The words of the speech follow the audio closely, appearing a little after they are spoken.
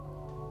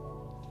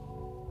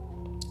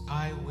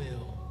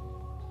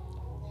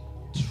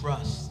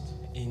trust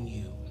in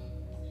you.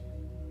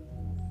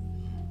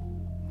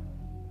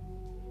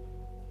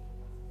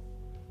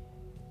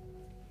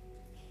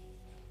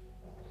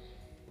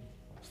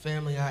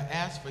 Family, I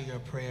ask for your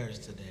prayers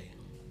today.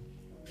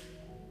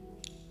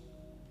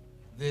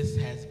 This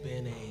has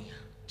been a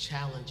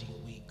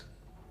challenging week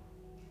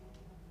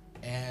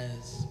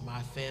as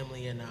my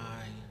family and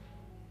I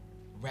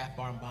wrap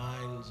our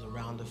minds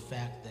around the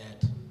fact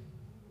that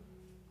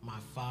my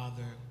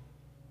father,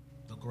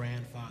 the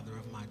grandfather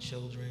of my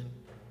children,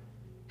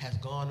 has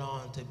gone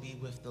on to be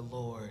with the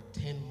Lord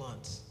 10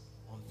 months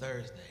on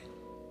Thursday.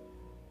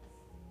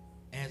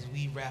 As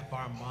we wrap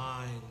our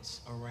minds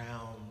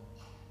around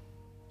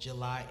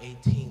July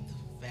 18th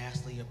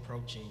fastly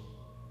approaching,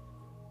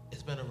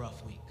 it's been a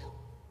rough week.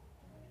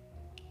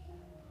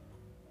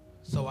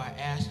 So I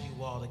ask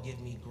you all to give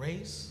me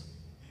grace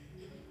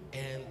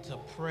and to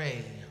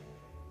pray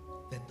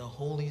that the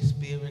Holy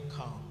Spirit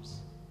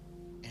comes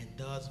and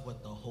does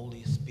what the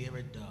Holy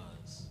Spirit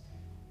does.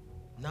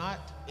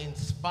 Not in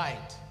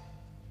spite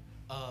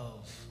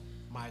of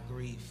my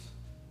grief,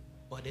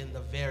 but in the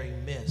very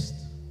midst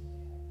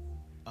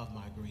of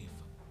my grief.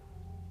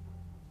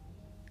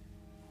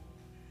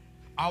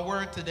 Our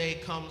word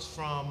today comes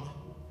from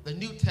the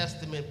New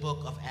Testament book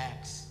of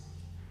Acts,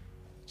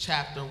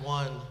 chapter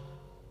 1,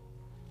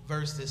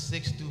 verses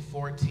 6 through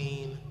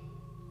 14,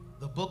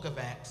 the book of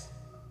Acts,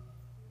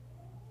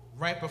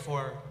 right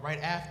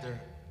after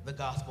the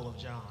Gospel of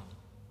John,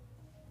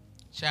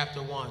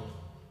 chapter 1.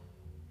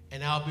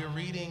 And I'll be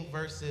reading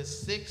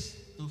verses 6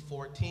 through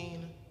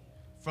 14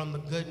 from the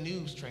Good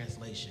News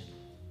translation.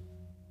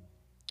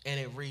 And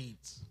it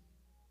reads,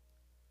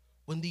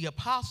 "When the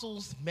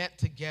apostles met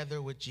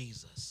together with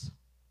Jesus,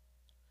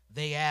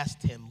 they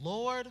asked him,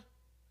 'Lord,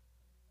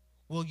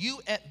 will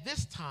you at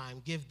this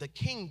time give the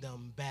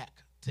kingdom back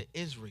to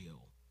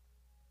Israel?'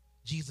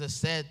 Jesus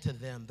said to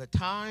them, 'The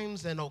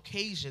times and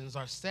occasions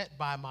are set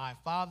by my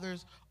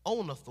Father's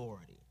own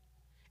authority,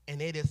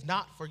 and it is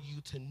not for you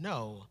to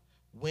know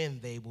when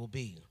they will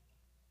be.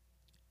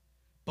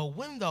 But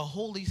when the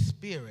Holy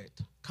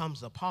Spirit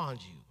comes upon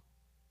you,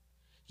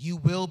 you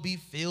will be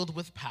filled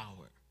with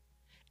power,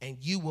 and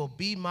you will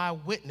be my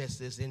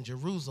witnesses in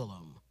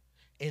Jerusalem,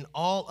 in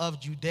all of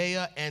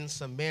Judea and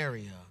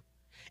Samaria,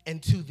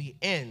 and to the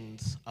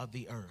ends of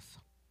the earth.'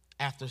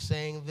 After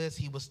saying this,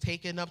 he was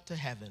taken up to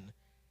heaven,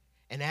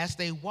 and as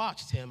they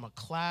watched him, a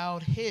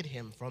cloud hid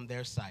him from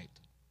their sight.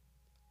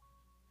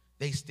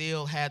 They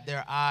still had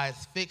their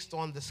eyes fixed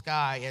on the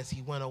sky as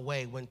he went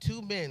away, when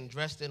two men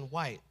dressed in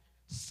white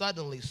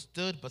suddenly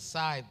stood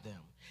beside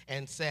them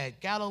and said,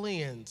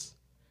 'Galileans,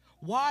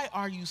 why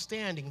are you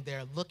standing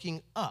there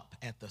looking up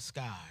at the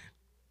sky?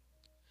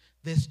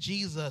 This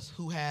Jesus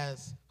who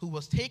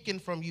was taken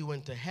from you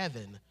into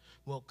heaven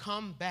will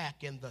come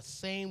back in the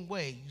same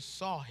way you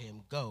saw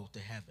him go to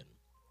heaven.'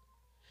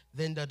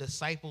 Then the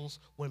disciples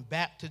went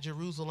back to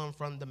Jerusalem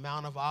from the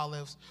Mount of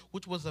Olives,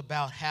 which was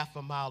about half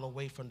a mile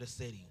away from the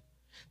city.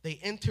 They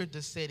entered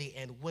the city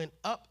and went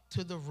up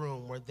to the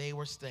room where they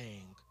were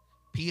staying.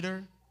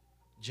 Peter,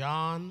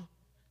 John,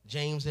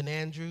 James and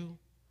Andrew,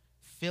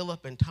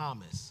 Philip and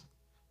Thomas,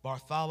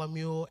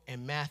 Bartholomew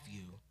and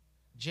Matthew,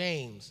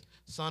 James,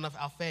 son of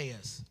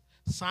Alphaeus,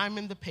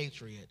 Simon the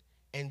Patriot,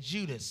 and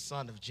Judas,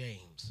 son of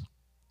James.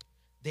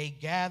 They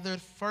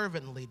gathered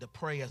fervently to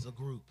pray as a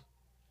group,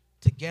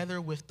 together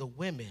with the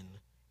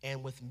women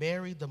and with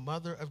Mary, the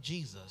mother of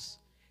Jesus,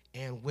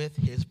 and with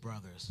his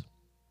brothers."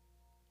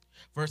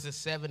 Verses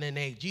 7 and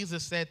 8,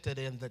 Jesus said to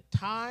them, "The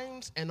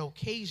times and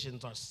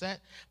occasions are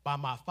set by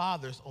my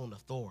Father's own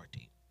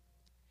authority.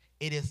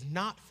 It is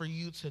not for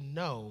you to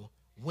know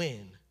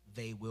when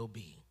they will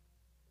be.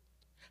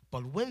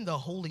 But when the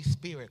Holy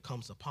Spirit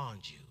comes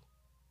upon you,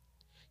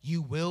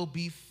 you will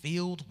be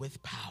filled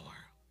with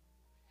power,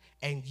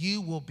 and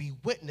you will be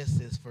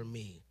witnesses for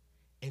me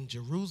in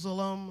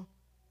Jerusalem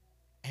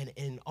and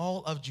in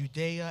all of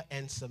Judea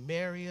and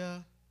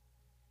Samaria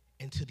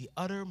and to the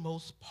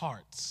uttermost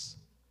parts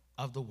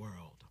of the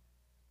world."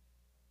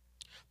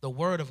 The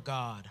word of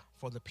God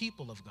for the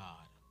people of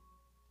God.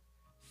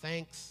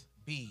 Thanks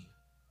be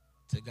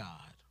to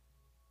God.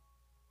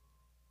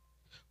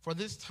 For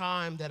this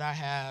time that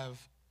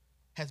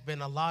has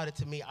been allotted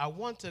to me, I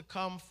want to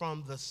come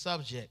from the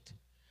subject,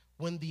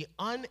 when the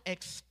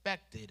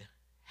unexpected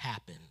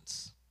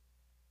happens.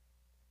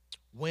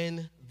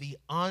 When the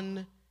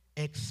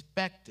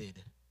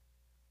unexpected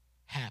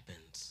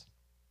happens.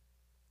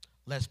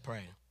 Let's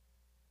pray.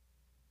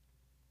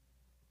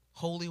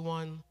 Holy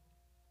One,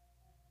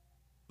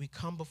 we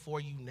come before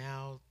you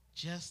now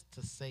just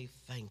to say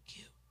thank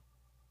you.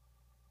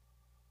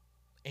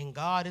 And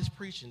God, is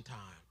preaching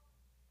time.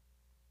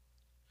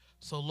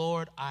 So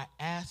Lord, I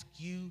ask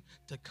you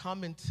to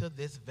come into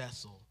this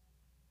vessel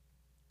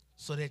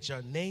so that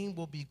your name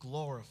will be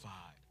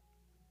glorified,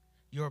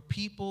 your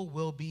people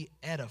will be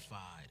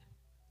edified,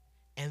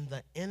 and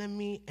the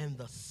enemy and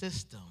the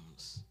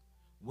systems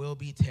will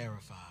be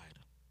terrified.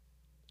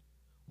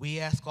 We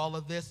ask all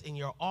of this in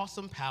your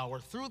awesome power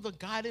through the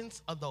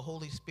guidance of the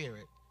Holy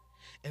Spirit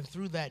and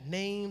through that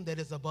name that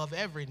is above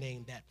every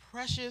name, that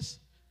precious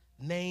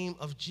name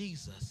of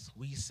Jesus,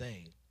 we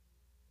say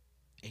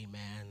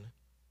amen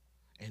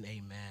and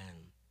amen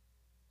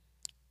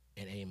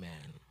and amen.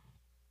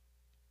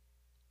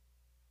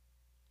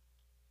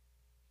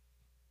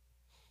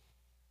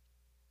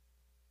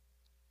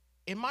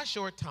 In my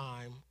short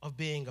time of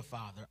being a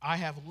father, I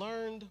have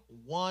learned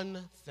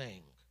one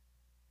thing: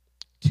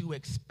 to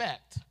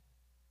expect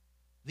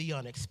the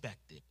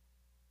unexpected.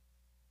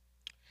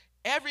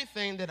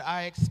 Everything that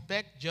I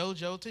expect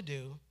JoJo to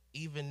do,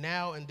 even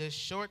now in this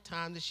short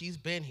time that she's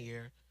been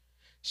here,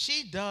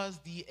 she does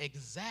the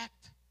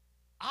exact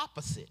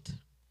opposite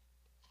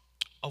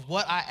of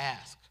what I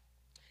ask.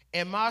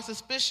 And my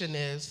suspicion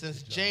is,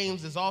 since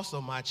James is also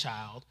my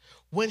child,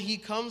 when he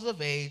comes of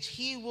age,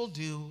 he will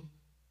do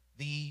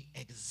the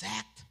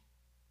exact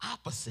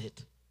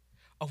opposite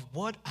of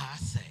what I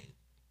say.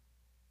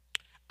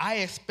 I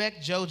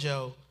expect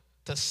JoJo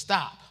to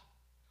stop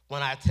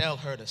when I tell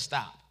her to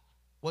stop.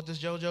 What does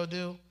JoJo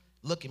do?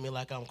 Look at me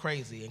like I'm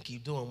crazy and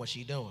keep doing what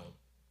she's doing.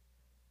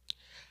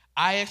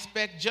 I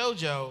expect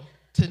JoJo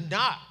to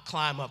not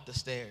climb up the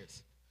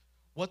stairs.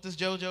 What does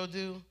JoJo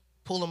do?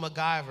 Pull a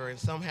MacGyver and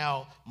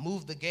somehow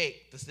move the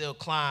gate to still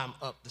climb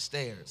up the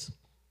stairs.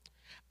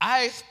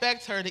 I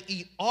expect her to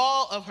eat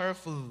all of her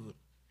food.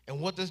 And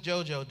what does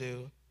JoJo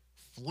do?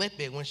 Flip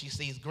it when she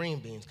sees green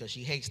beans because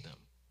she hates them.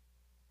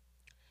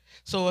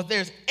 So if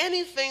there's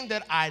anything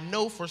that I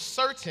know for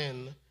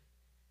certain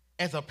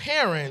as a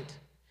parent,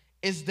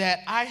 is that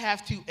I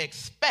have to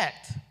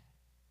expect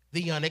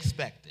the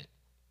unexpected.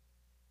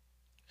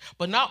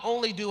 But not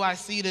only do I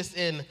see this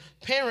in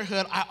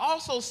parenthood, I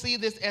also see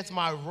this as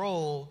my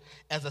role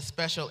as a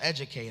special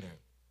educator.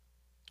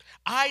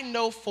 I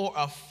know for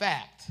a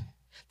fact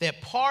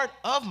that part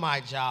of my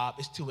job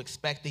is to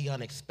expect the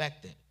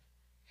unexpected.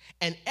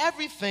 And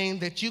everything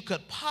that you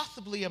could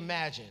possibly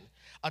imagine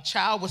a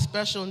child with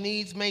special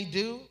needs may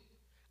do,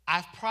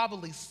 I've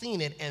probably seen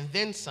it and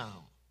then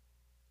some.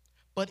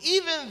 But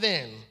even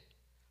then,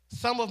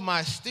 some of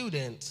my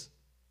students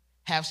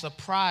have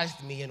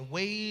surprised me in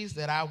ways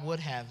that I would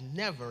have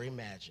never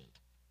imagined.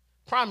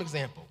 Prime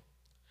example,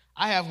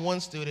 I have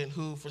one student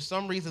who, for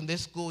some reason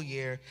this school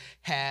year,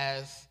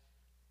 has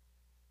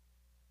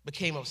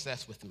became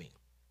obsessed with me.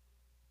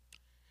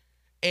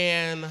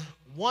 And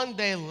one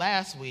day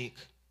last week,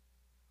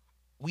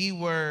 they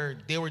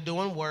were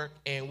doing work,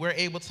 and we're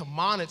able to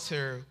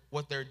monitor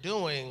what they're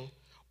doing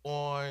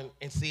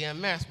in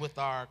CMS with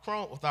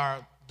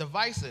our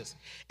devices.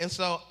 And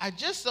so I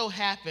just so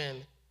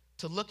happened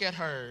to look at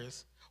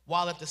hers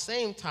while at the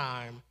same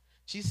time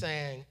she's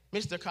saying,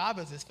 "Mr.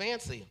 Cobbins is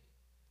fancy."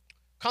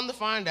 Come to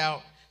find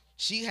out,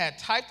 she had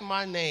typed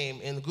my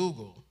name in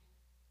Google,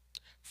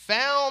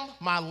 found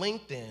my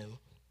LinkedIn,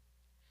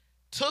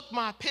 took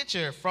my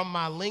picture from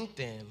my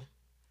LinkedIn,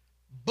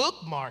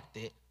 bookmarked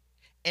it,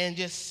 and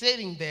just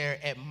sitting there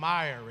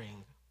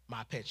admiring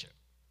my picture.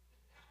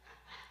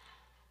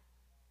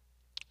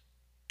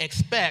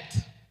 Expect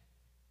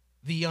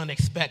the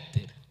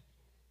unexpected.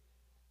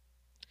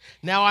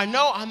 Now, I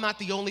know I'm not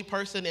the only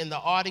person in the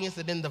audience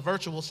and in the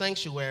virtual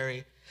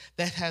sanctuary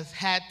that has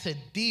had to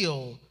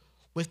deal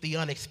with the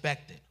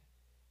unexpected.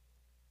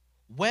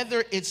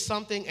 Whether it's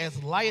something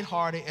as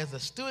lighthearted as a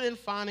student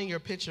finding your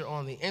picture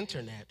on the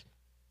internet,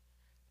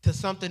 to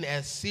something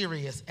as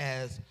serious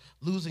as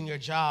losing your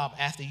job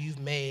after you've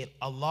made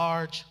a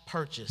large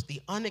purchase,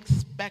 the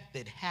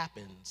unexpected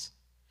happens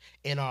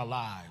in our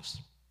lives.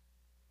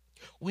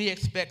 We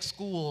expect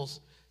schools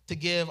to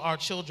give our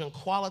children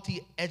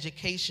quality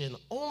education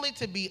only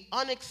to be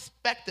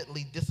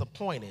unexpectedly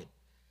disappointed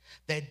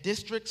that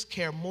districts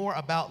care more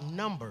about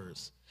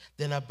numbers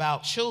than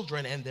about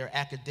children and their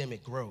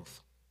academic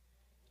growth.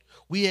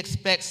 We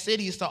expect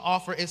cities to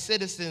offer its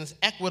citizens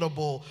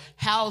equitable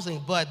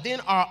housing, but then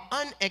are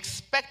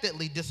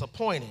unexpectedly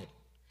disappointed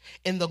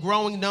in the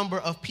growing number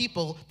of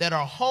people that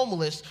are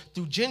homeless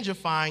through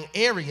gentrifying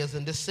areas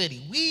in the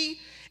city. We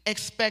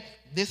expect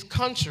this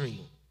country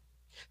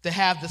to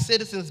have the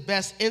citizens'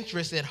 best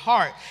interests at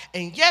heart,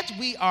 and yet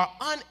we are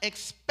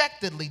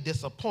unexpectedly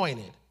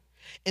disappointed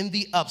in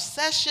the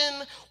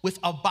obsession with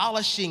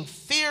abolishing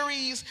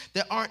theories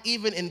that aren't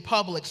even in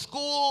public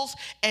schools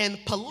and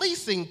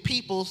policing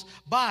people's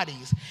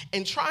bodies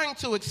and trying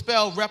to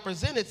expel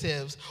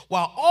representatives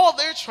while all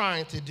they're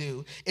trying to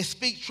do is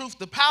speak truth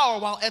to power,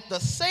 while at the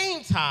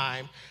same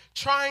time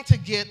trying to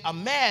get a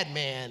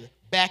madman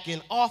back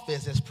in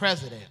office as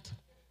president.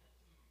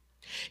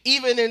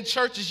 Even in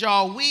churches,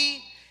 y'all,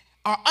 we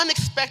are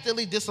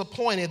unexpectedly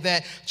disappointed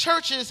that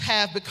churches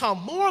have become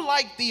more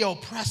like the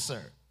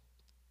oppressor,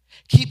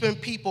 keeping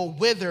people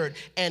withered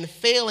and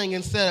failing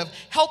instead of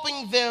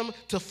helping them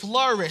to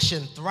flourish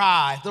and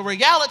thrive. The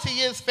reality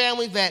is,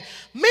 family, that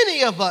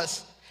many of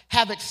us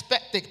have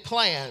expected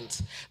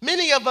plans.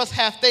 Many of us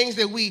have things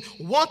that we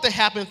want to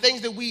happen,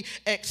 things that we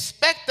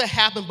expect to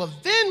happen, but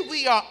then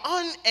we are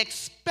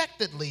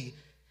unexpectedly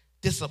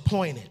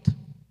disappointed.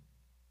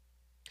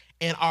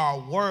 And our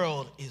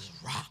world is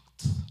rocked.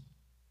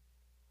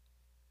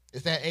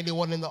 Is there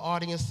anyone in the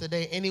audience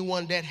today?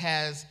 Anyone that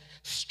has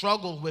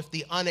struggled with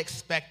the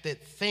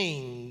unexpected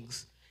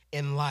things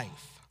in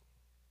life?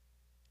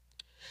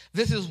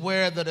 This is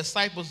where the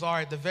disciples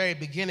are at the very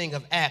beginning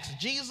of Acts.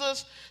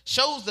 Jesus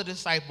shows the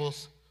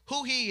disciples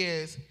who he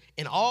is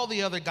in all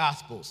the other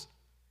gospels.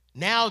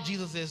 Now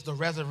Jesus is the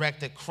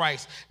resurrected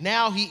Christ.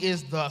 Now he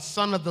is the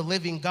Son of the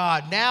living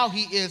God. Now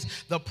he is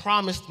the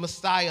promised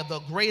Messiah, the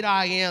great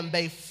I am.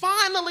 They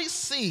finally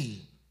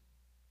see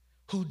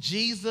who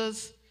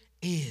Jesus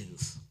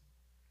is.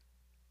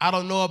 I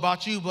don't know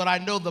about you, but I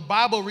know the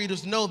Bible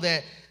readers know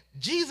that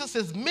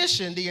Jesus'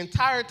 mission the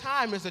entire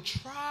time is to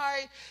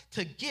try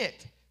to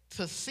get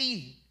to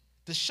see,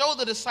 to show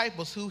the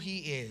disciples who he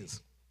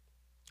is.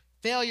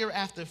 Failure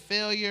after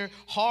failure,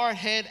 hard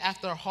head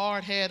after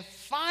hard head.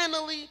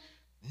 Finally,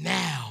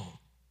 now,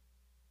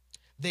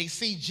 they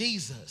see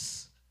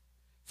Jesus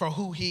for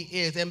who he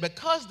is. And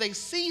because they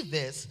see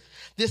this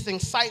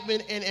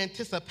excitement and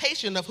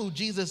anticipation of who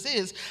Jesus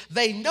is,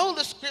 they know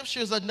the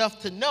scriptures enough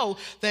to know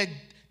that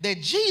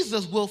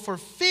Jesus will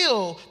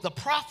fulfill the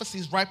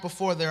prophecies right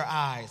before their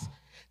eyes.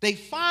 They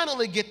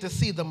finally get to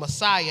see the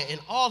Messiah in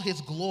all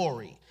his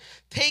glory,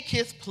 take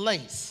his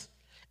place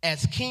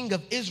as King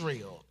of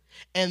Israel,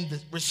 and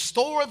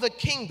restore the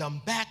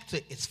kingdom back to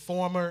its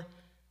former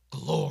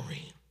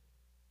glory.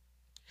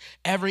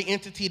 Every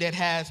entity that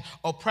has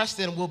oppressed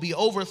them will be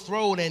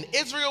overthrown, and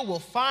Israel will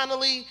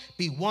finally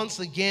be once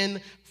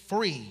again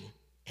free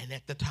and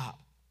at the top.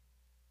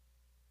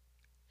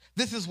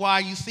 This is why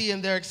you see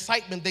in their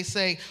excitement, they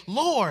say,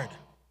 Lord,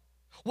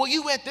 will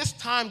you at this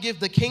time give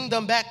the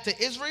kingdom back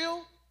to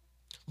Israel?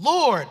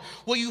 Lord,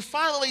 will you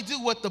finally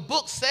do what the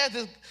book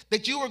says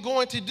that you were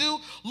going to do?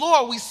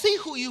 Lord, we see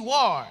who you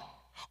are.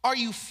 Are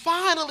you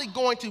finally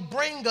going to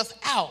bring us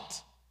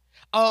out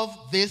of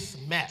this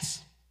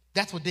mess?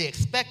 That's what they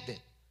expected.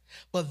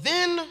 But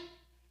then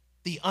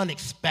the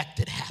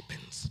unexpected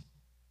happens.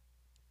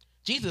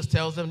 Jesus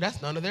tells them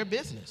that's none of their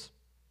business.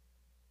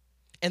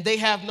 And they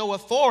have no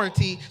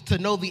authority to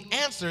know the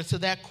answer to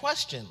that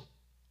question.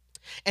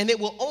 And it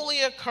will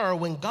only occur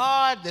when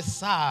God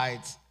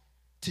decides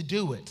to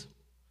do it.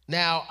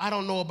 Now, I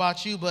don't know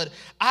about you, but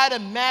I'd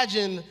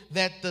imagine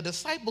that the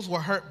disciples were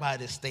hurt by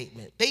this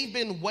statement. They've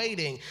been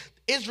waiting.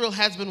 Israel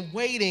has been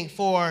waiting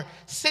for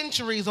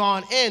centuries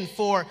on end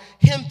for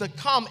him to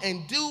come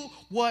and do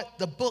what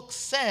the book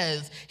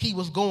says he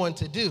was going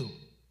to do.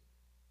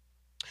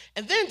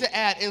 And then to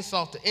add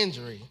insult to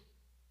injury,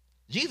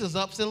 Jesus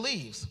ups and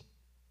leaves.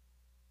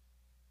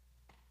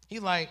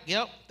 He's like,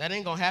 yep, that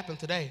ain't going to happen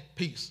today.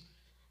 Peace.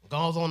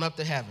 Goes on up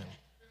to heaven.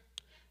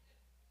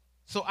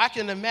 So I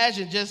can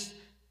imagine just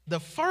the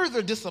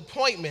further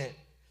disappointment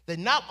that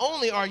not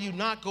only are you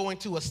not going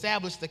to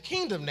establish the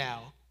kingdom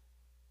now,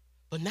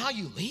 but now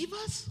you leave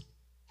us?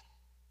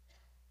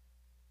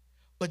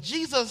 But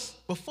Jesus,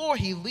 before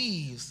he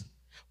leaves,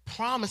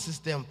 promises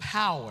them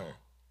power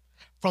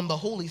from the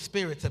Holy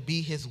Spirit to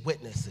be his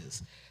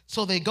witnesses.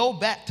 So they go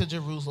back to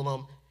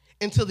Jerusalem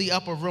into the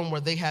upper room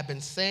where they have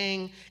been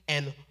saying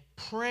and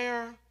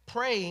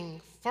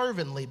praying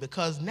fervently,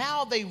 because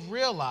now they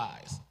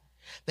realize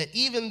that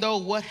even though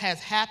what has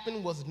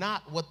happened was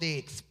not what they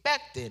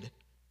expected,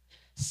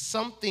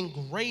 something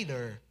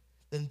greater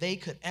than they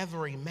could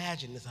ever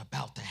imagine is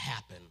about to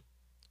happen.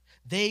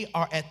 They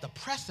are at the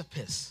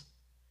precipice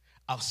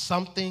of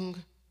something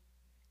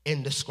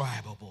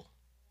indescribable.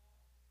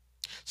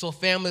 So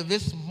family,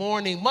 this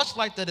morning, much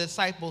like the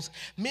disciples,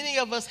 many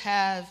of us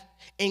have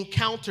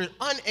encountered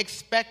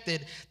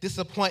unexpected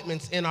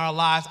disappointments in our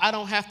lives. I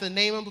don't have to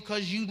name them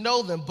because you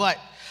know them, but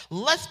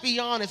let's be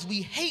honest,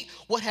 we hate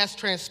what has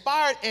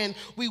transpired and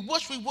we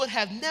wish we would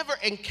have never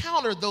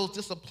encountered those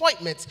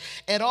disappointments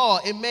at all.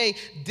 It may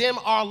dim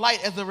our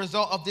light as a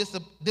result of this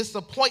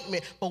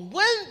disappointment, but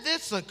when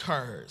this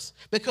occurs,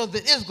 because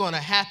it is going to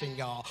happen,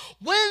 y'all,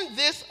 when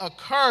this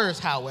occurs,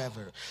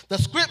 however, the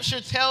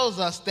scripture tells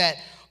us that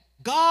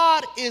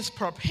God is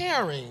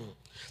preparing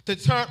to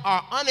turn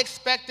our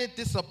unexpected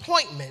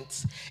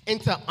disappointments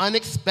into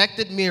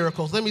unexpected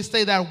miracles. Let me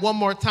say that one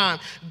more time.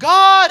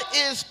 God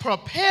is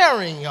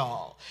preparing,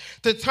 y'all,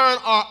 to turn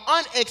our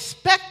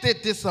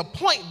unexpected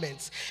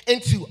disappointments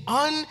into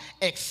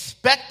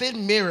unexpected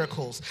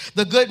miracles.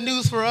 The good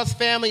news for us,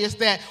 family, is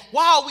that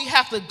while we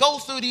have to go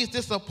through these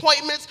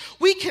disappointments,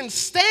 we can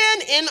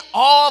stand in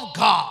awe of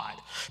God.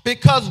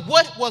 Because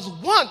what was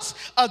once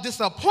a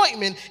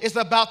disappointment is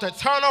about to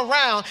turn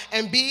around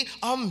and be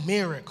a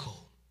miracle.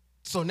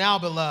 So now,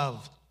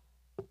 beloved,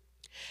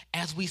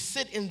 as we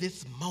sit in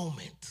this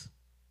moment,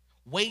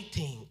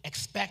 waiting,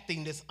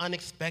 expecting this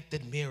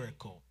unexpected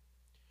miracle,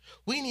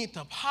 we need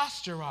to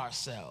posture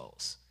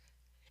ourselves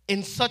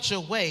in such a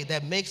way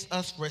that makes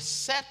us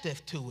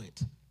receptive to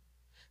it,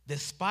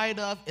 despite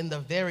of, in the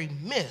very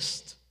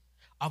midst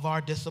of our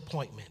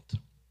disappointment.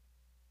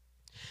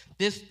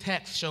 This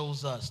text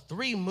shows us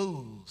 3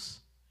 moves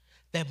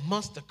that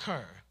must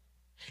occur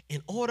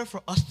in order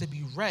for us to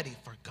be ready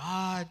for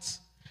God's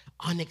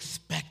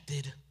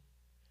unexpected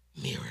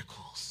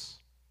miracles.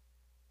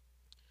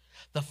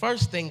 The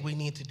first thing we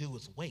need to do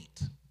is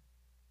wait.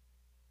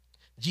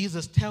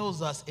 Jesus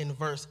tells us in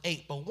verse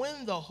 8, but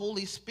when the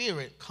Holy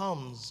Spirit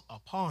comes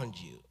upon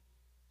you,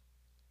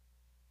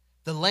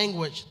 the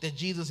language that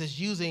Jesus is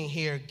using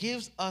here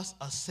gives us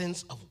a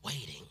sense of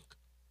waiting.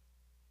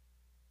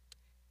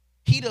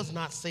 He does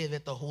not say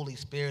that the Holy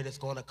Spirit is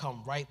going to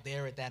come right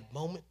there at that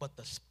moment, but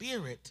the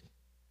Spirit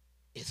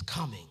is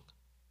coming.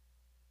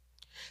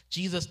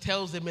 Jesus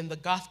tells them in the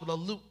Gospel of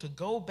Luke to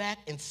go back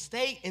and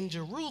stay in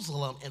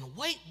Jerusalem and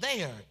wait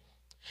there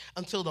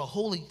until the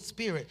Holy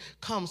Spirit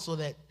comes so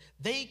that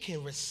they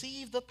can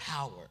receive the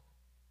power.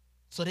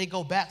 So they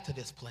go back to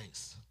this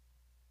place,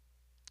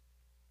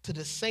 to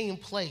the same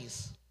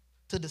place,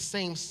 to the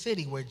same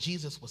city where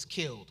Jesus was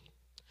killed,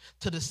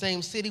 to the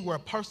same city where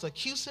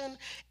persecution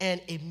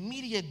and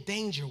immediate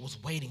danger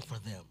was waiting for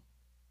them.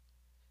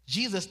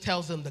 Jesus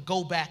tells them to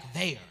go back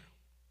there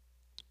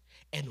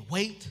and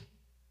wait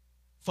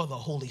for the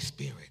Holy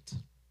Spirit.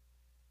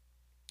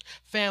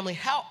 Family,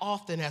 how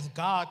often has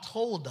God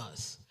told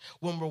us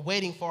when we're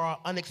waiting for our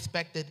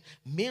unexpected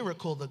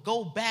miracle to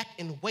go back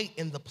and wait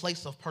in the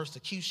place of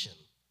persecution,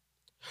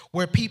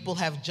 where people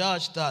have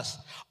judged us,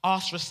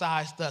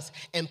 ostracized us,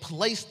 and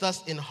placed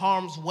us in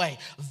harm's way?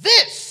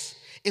 This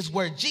is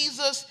where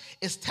Jesus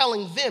is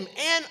telling them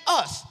and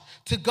us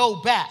to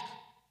go back.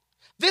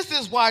 This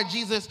is why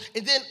Jesus,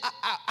 and then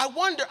I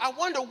wonder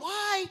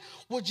why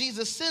would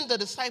Jesus send the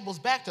disciples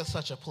back to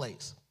such a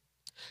place?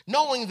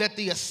 Knowing that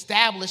the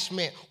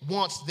establishment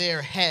wants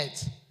their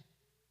heads,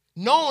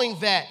 knowing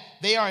that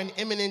they are in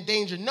imminent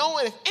danger,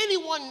 knowing if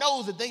anyone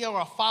knows that they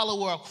are a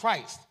follower of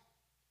Christ,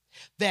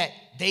 that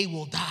they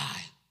will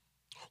die.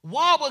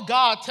 Why would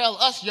God tell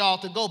us, y'all,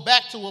 to go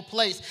back to a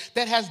place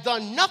that has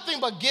done nothing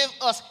but give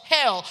us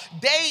hell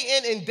day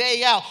in and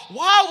day out?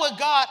 Why would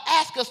God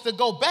ask us to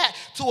go back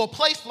to a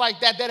place like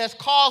that that has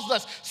caused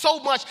us so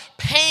much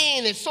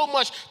pain and so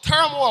much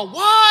turmoil?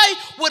 Why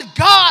would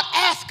God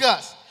ask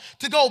us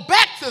to go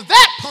back to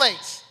that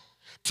place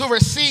to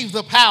receive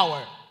the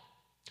power?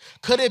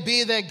 Could it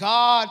be that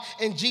God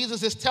and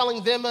Jesus is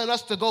telling them and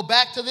us to go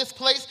back to this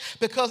place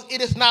because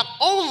it is not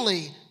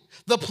only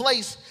the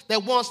place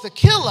that wants to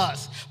kill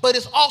us, but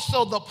it's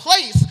also the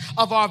place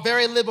of our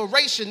very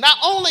liberation? Not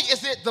only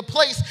is it the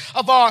place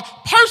of our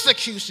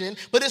persecution,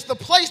 but it's the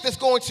place that's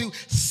going to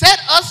set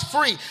us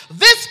free.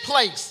 This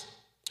place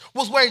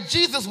was where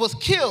Jesus was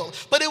killed,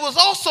 but it was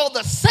also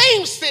the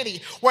same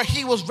city where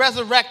he was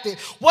resurrected.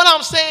 What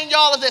I'm saying,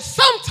 y'all, is that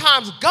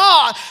sometimes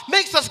God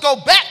makes us go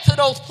back to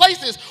those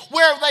places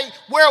where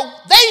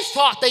they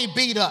thought they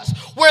beat us,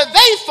 where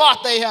they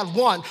thought they had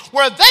won,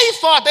 where they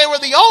thought they were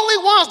the only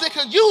ones that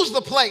could use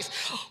the place.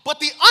 But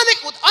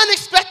with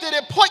unexpected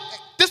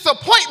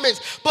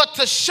disappointments, but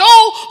to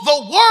show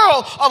the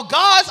world of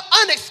God's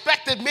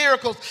unexpected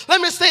miracles. Let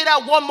me say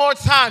that one more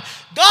time.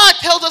 God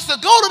tells us to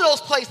go to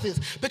those places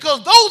because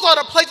those are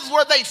the places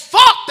where they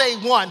thought they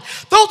won.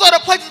 Those are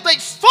the places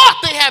they thought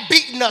they had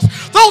beaten us.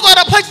 Those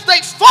are the places they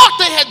thought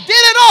they had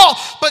did it all.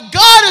 But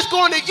God is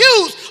going to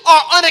use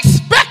our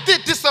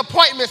unexpected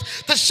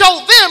disappointments to show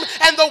them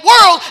and the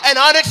world an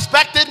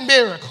unexpected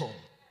miracle.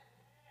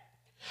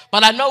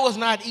 But I know it's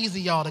not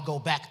easy, y'all, to go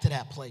back to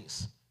that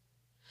place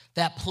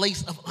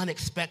of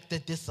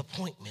unexpected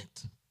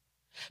disappointment,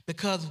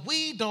 because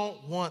we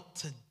don't want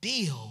to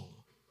deal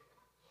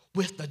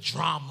with the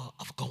drama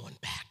of going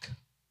back.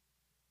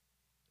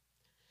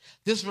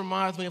 This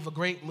reminds me of a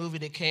great movie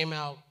that came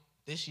out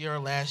this year or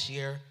last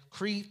year,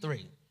 Creed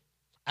 3.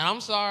 And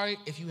I'm sorry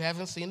if you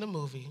haven't seen the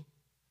movie,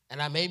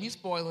 and I may be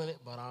spoiling it,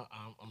 but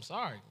I'm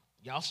sorry.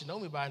 Y'all should know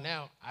me by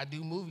now. I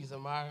do movies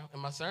in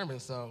my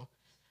sermons, so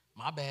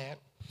my bad.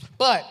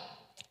 But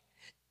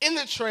in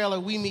the trailer,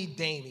 we meet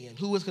Damien,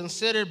 who was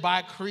considered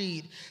by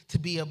Creed to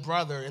be a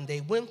brother, and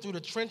they went through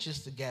the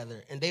trenches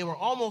together, and they were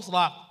almost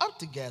locked up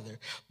together.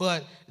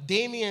 But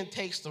Damien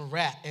takes the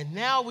rap, and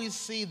now we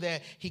see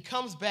that he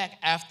comes back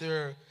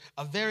after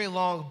a very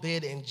long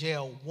bid in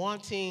jail,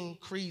 wanting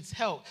Creed's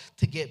help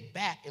to get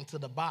back into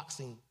the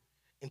boxing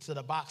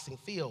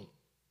field.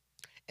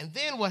 And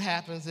then what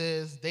happens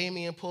is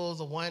Damien pulls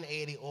a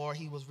 180, or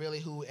he was really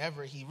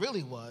whoever he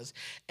really was,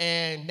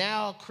 and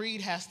now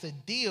Creed has to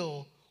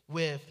deal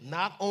with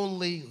not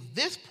only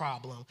this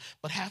problem,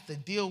 but have to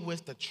deal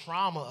with the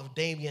trauma of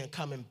Damien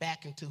coming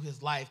back into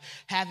his life,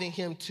 having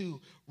him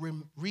to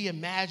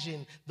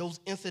reimagine those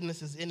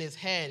incidences in his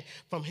head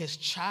from his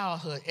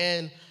childhood.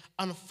 And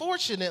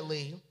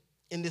unfortunately,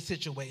 in this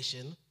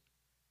situation,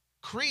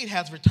 Creed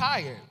has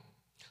retired.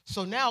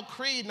 So now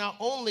Creed not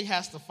only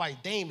has to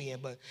fight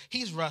Damien, but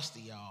he's rusty,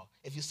 y'all.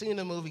 If you've seen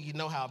the movie, you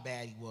know how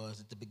bad he was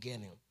at the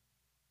beginning.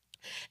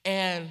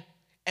 And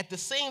at the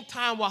same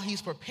time, while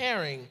he's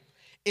preparing,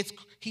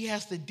 he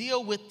has to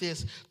deal with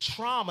this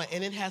trauma,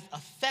 and it has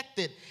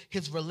affected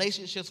his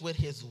relationships with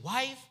his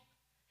wife,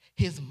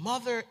 his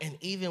mother, and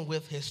even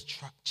with his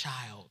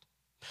child.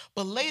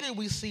 But later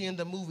we see in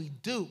the movie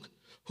Duke,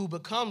 who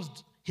becomes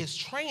his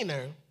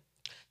trainer,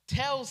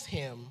 tells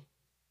him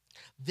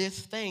this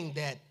thing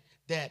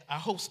that I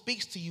hope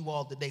speaks to you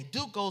all today.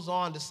 Duke goes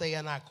on to say,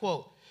 and I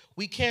quote,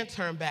 "We can't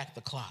turn back the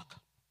clock.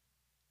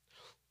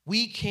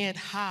 We can't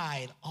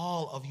hide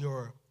all of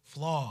your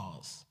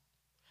flaws,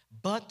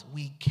 but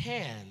we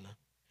can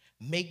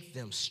make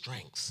them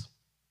strengths."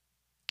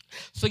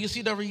 So you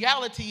see, the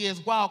reality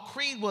is, while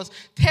Creed was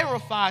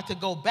terrified to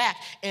go back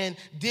and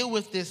deal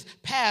with this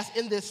past,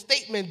 in this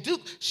statement,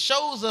 Duke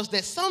shows us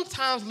that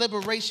sometimes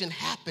liberation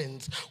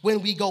happens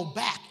when we go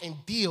back and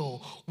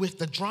deal with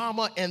the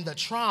drama and the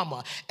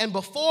trauma. And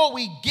before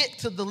we get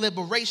to the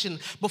liberation,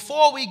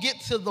 before we get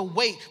to the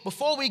weight,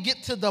 before we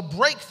get to the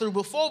breakthrough,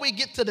 before we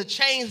get to the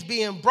chains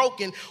being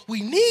broken,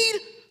 we need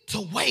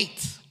to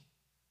wait.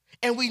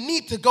 And we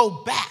need to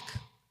go back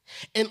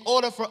in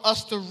order for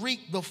us to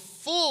reap the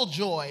full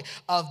joy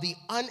of the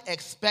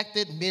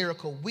unexpected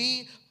miracle.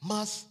 We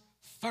must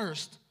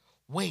first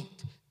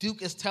wait.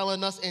 Duke is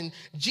telling us, and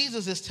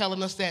Jesus is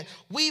telling us, that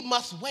we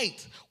must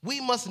wait. We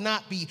must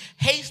not be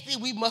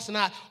hasty. We must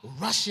not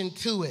rush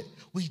into it.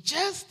 We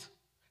just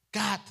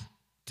got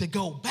to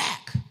go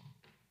back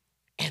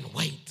and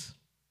wait.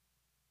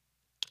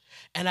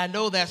 And I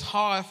know that's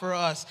hard for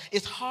us.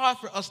 It's hard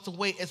for us to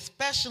wait,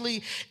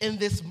 especially in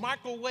this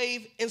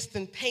microwave,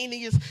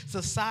 instantaneous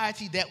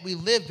society that we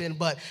live in.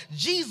 But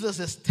Jesus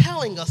is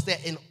telling us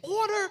that in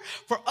order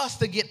for us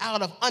to get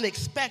out of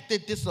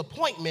unexpected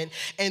disappointment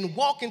and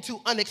walk into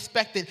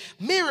unexpected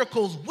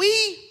miracles,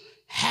 we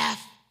have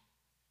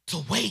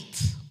to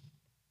wait.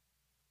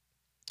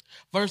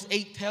 Verse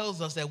 8 tells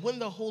us that when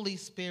the Holy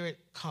Spirit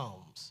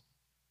comes,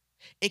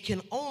 it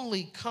can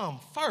only come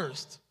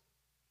first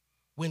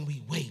when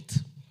we wait.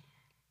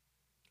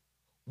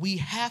 We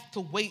have to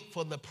wait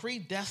for the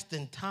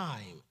predestined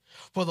time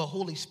for the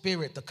Holy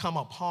Spirit to come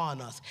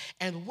upon us.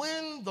 And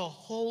when the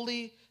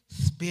Holy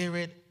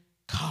Spirit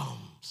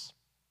comes,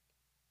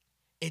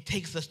 it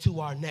takes us to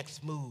our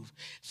next move.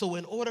 So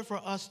in order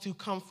for us to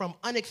come from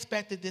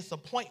unexpected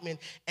disappointment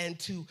and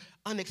to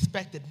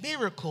unexpected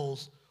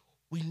miracles,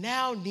 we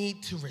now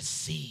need to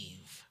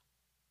receive.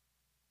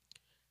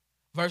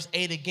 Verse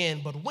 8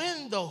 again, but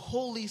when the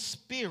Holy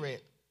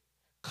Spirit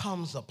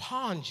comes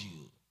upon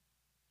you,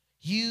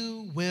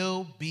 you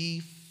will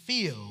be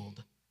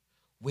filled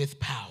with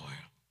power.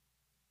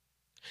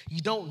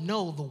 You don't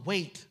know the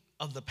weight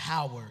of the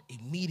power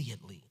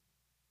immediately.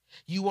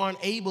 You aren't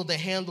able to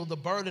handle the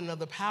burden of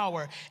the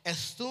power as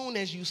soon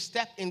as you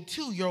step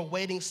into your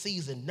waiting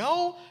season.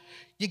 No,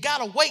 you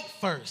gotta wait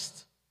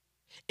first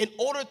in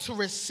order to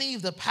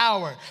receive the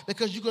power,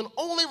 because you can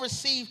only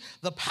receive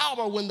the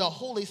power when the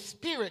Holy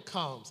Spirit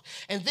comes.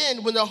 And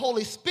then when the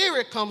Holy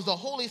Spirit comes, the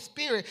Holy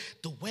Spirit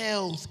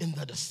dwells in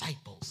the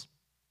disciples.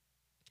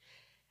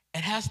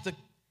 It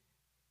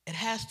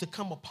has to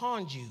come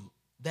upon you.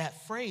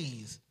 That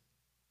phrase,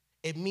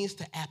 it means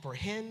to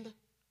apprehend,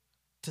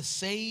 to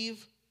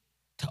save,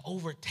 to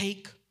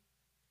overtake,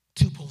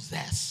 to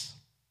possess.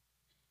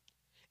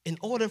 In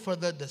order for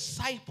the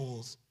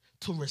disciples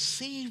to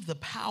receive the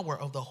power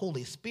of the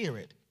Holy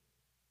Spirit,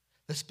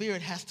 the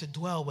Spirit has to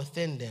dwell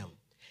within them.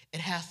 It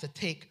has to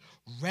take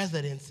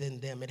residence in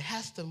them. It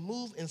has to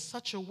move in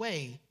such a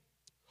way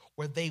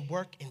where they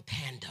work in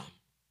tandem.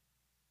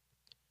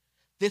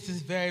 This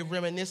is very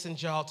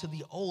reminiscent, y'all, to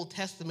the Old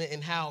Testament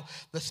and how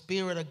the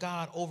Spirit of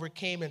God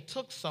overcame and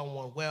took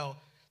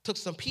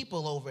some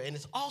people over. And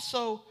it's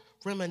also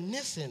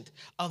reminiscent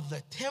of the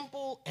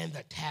temple and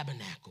the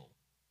tabernacle.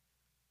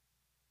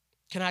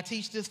 Can I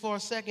teach this for a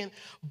second?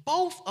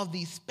 Both of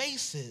these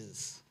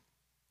spaces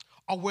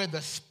are where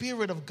the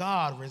Spirit of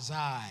God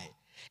resides.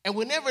 And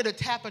whenever the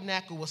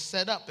tabernacle was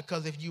set up,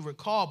 because if you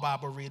recall,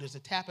 Bible readers, the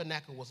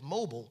tabernacle was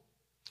mobile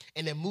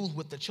and it moved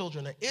with the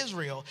children of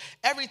Israel.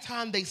 Every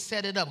time they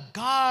set it up,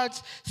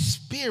 God's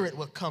Spirit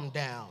would come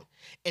down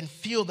and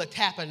fill the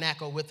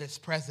tabernacle with its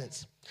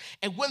presence.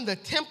 And when the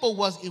temple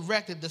was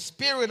erected, the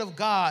Spirit of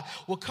God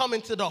would come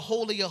into the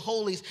Holy of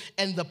Holies,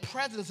 and the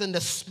presence and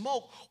the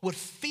smoke would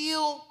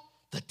fill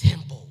the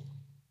temple.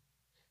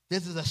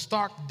 This is a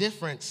stark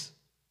difference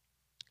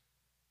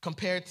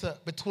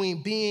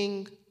between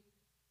being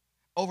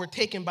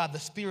overtaken by the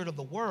spirit of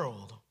the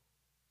world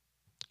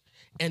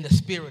and the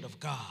Spirit of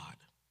God.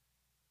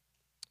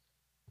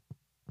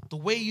 The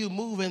way you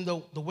move and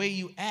the way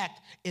you act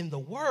in the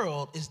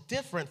world is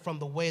different from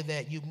the way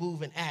that you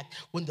move and act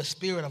when the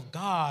Spirit of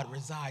God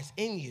resides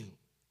in you.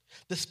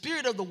 The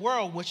spirit of the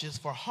world, which is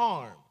for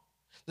harm.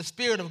 The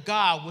Spirit of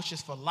God, which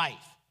is for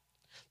life.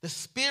 The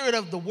spirit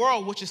of the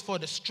world, which is for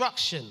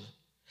destruction.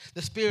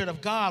 The Spirit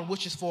of God,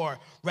 which is for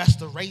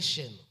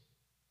restoration.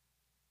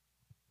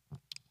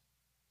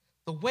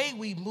 The way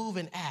we move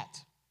and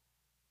act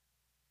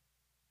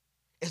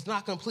is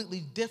not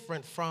completely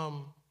different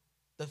from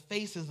the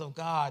faces of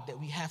God that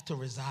we have to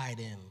reside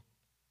in.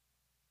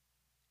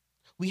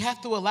 We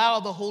have to allow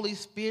the Holy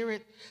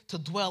Spirit to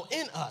dwell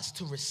in us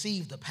to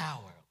receive the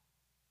power.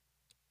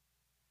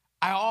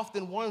 I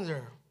often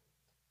wonder,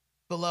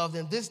 beloved,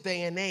 in this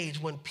day and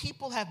age, when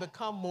people have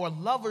become more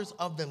lovers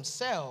of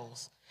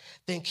themselves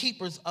than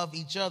keepers of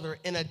each other,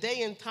 in a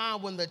day and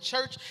time when the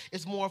church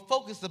is more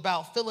focused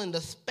about filling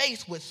the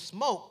space with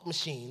smoke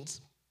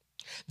machines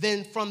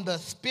than from the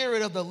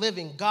Spirit of the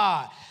living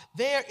God.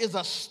 There is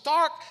a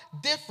stark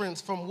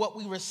difference from what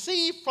we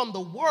receive from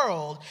the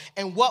world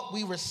and what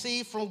we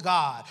receive from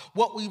God.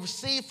 What we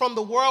receive from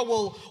the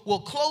world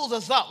will close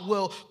us up,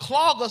 will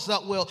clog us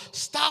up, will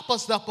stop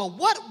us up. But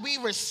what we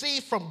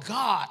receive from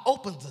God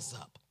opens us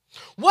up.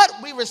 What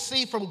we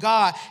receive from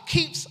God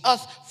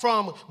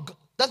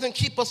doesn't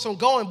keep us from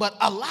going, but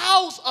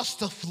allows us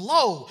to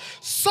flow,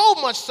 so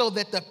much so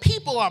that the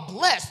people are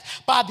blessed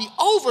by the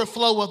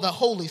overflow of the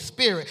Holy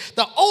Spirit,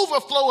 the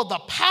overflow of the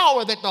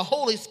power that the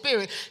Holy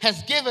Spirit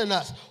has given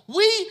us.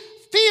 We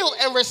feel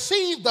and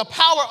receive the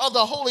power of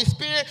the Holy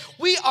Spirit.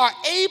 We are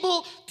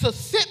able to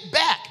sit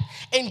back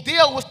and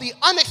deal with the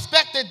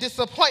unexpected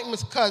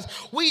disappointments because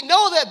we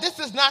know that this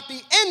is not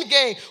the end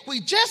game.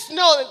 We just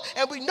know it,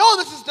 and we know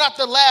this is not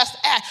the last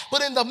act.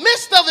 But in the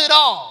midst of it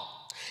all,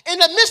 in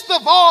the midst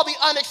of all the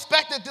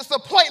unexpected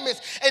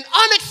disappointments, an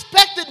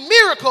unexpected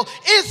miracle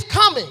is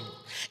coming.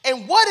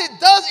 And what it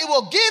does, it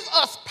will give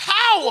us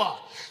power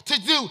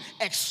to do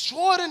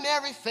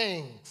extraordinary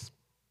things.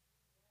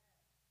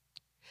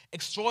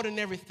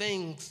 Extraordinary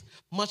things,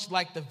 much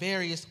like the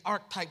various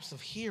archetypes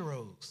of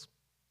heroes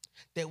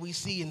that we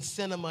see in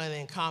cinema and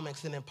in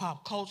comics and in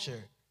pop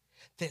culture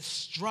that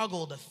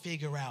struggle to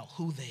figure out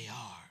who they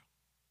are.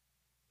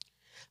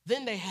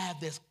 Then they have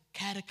this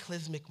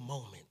cataclysmic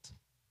moment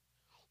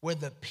where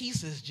the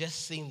pieces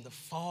just seem to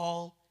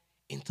fall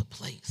into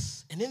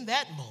place. And in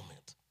that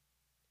moment,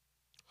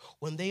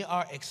 when they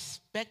are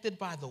expected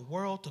by the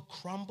world to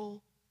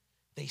crumble,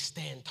 they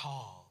stand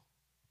tall.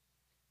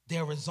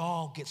 Their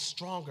resolve gets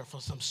stronger for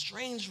some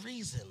strange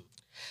reason.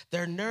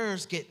 Their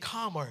nerves get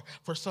calmer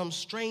for some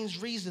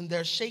strange reason.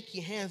 Their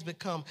shaky hands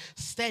become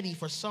steady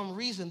for some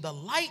reason. The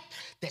light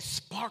that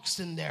sparks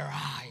in their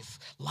eyes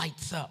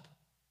lights up.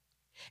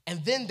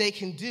 And then they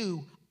can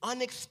do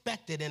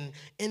unexpected and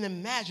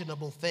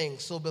unimaginable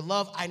things. So,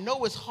 beloved, I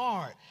know it's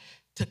hard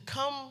to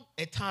come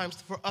at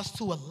times for us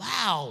to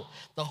allow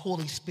the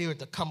Holy Spirit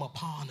to come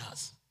upon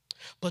us.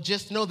 But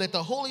just know that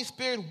the Holy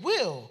Spirit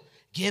will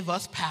give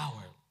us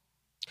power.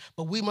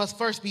 But we must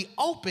first be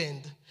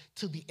opened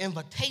to the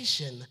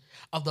invitation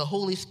of the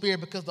Holy Spirit,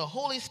 because the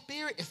Holy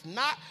Spirit is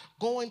not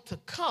going to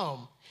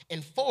come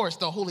and force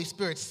the Holy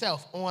Spirit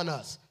self on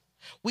us.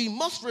 We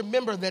must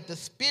remember that the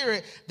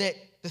Spirit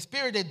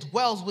that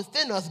dwells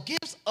within us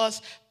gives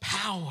us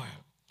power.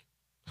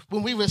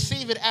 When we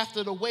receive it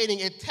after the waiting,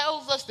 it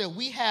tells us that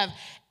we have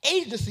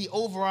agency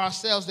over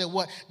ourselves, that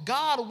what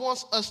God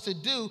wants us to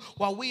do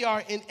while we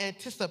are in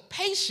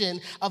anticipation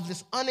of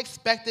this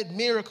unexpected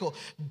miracle.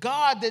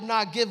 God did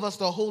not give us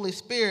the Holy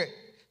Spirit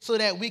so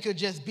that we could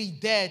just be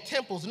dead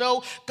temples.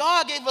 No,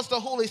 God gave us the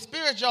Holy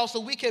Spirit, y'all, so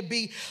we could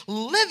be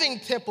living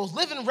temples,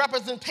 living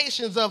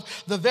representations of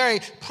the very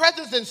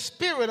presence and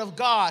spirit of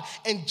God.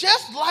 And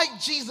just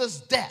like Jesus'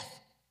 death,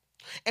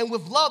 and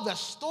with love, the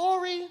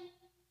story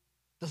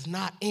does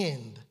not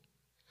end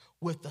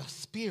with the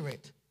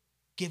Spirit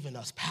giving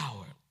us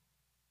power.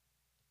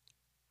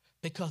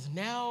 Because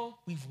now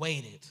we've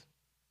waited.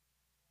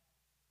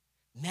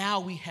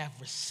 Now we have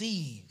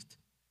received.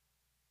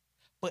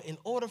 But in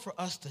order for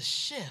us to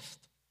shift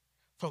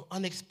from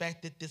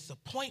unexpected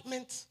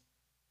disappointments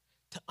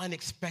to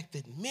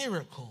unexpected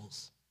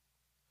miracles,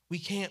 we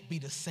can't be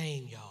the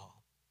same, y'all.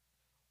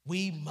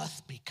 We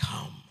must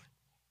become.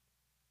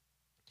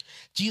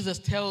 Jesus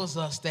tells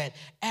us that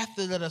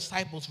after the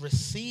disciples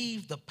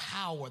received the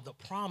power, the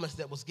promise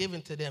that was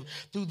given to them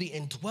through the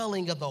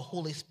indwelling of the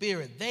Holy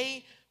Spirit,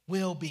 they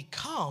will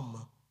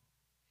become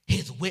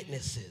his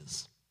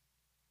witnesses.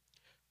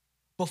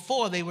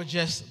 Before, they were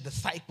just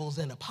disciples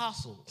and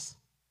apostles.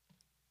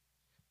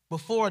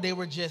 Before, they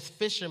were just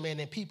fishermen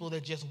and people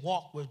that just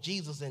walked with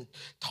Jesus and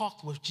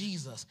talked with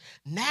Jesus.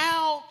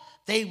 Now,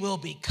 they will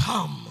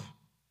become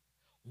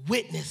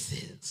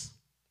witnesses.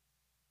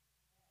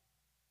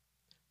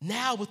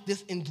 Now, with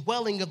this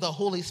indwelling of the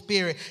Holy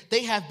Spirit,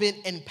 they have been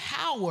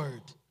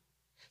empowered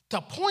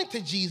to point to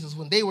Jesus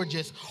when they were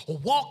just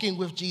walking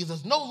with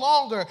Jesus. No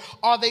longer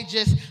are they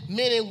just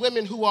men and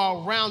women who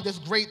are around this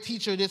great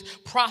teacher, this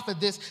prophet,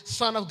 this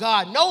son of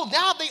God. No,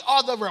 now they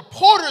are the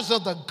reporters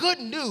of the good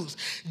news.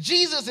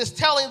 Jesus is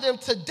telling them,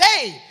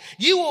 today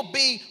you will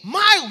be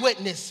my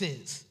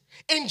witnesses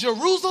in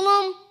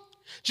Jerusalem,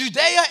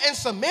 Judea and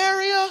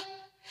Samaria,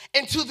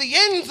 and to the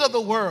ends of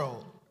the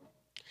world.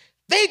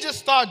 They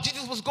just thought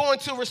Jesus was going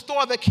to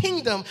restore the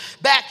kingdom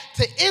back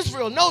to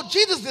Israel. No,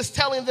 Jesus is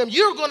telling them,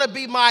 you're going to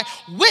be my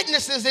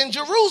witnesses in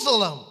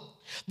Jerusalem,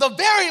 the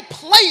very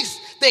place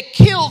that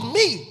killed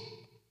me.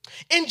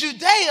 In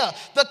Judea,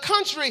 the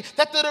country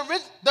that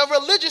the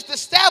religious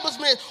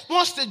establishment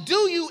wants to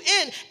do you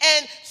in,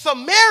 and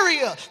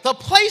Samaria, the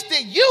place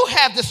that you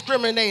have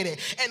discriminated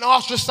and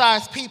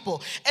ostracized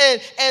people,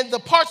 and the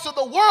parts of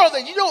the world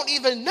that you don't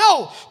even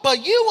know,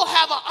 but you will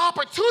have an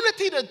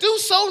opportunity to do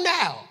so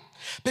now.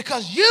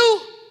 Because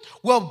you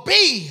will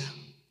be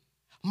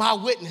my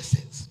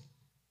witnesses.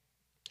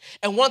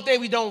 And one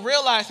thing we don't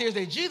realize here is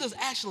that Jesus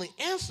actually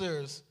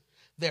answers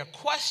their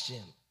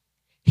question.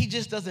 he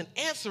just doesn't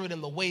answer it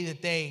in the way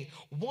that they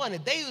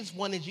wanted. They just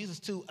wanted Jesus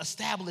to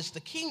establish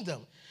the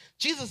kingdom.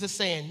 Jesus is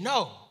saying,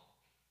 no,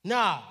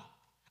 nah,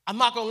 I'm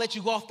not going to let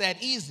you go off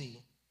that easy.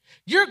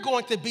 You're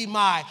going to be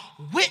my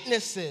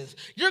witnesses.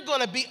 You're going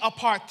to be a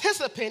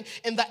participant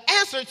in the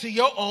answer to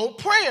your own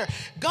prayer.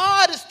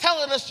 God is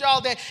telling us,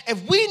 y'all, that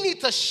if we need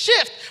to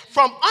shift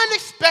from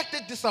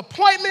unexpected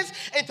disappointments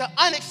into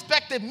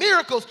unexpected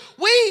miracles,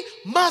 we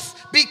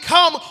must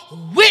become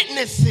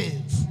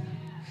witnesses.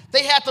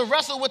 They had to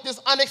wrestle with this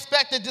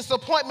unexpected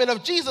disappointment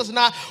of Jesus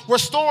not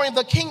restoring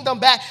the kingdom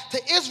back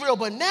to Israel.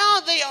 But now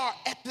they are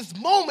at this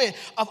moment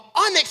of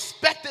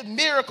unexpected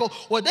miracle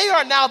where they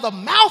are now the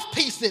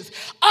mouthpieces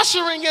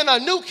ushering in a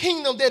new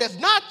kingdom that is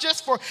not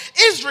just for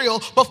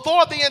Israel, but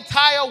for the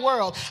entire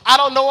world. I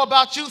don't know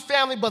about you,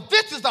 family, but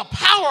this is a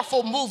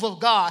powerful move of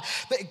God.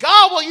 That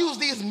God will use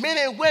these men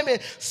and women,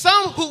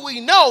 some who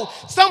we know,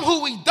 some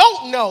who we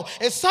don't know,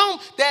 and some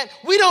that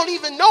we don't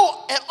even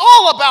know at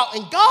all about.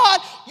 And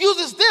God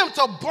uses them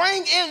to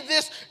bring in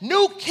this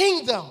new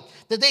kingdom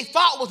that they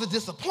thought was a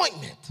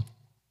disappointment.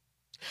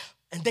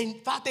 And they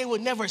thought they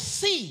would never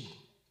see.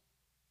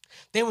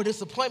 They were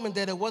disappointed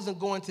that it wasn't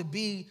going to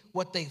be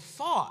what they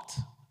thought.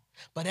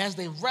 But as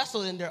they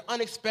wrestled in their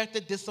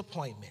unexpected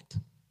disappointment,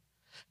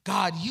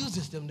 God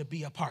uses them to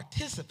be a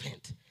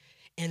participant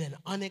in an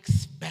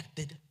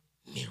unexpected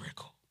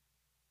miracle.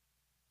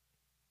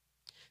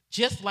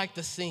 Just like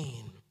the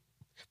scene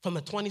from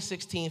the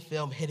 2016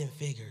 film Hidden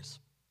Figures.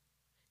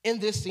 In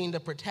this scene, the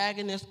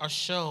protagonists are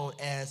shown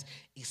as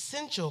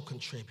essential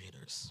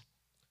contributors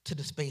to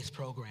the space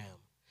program.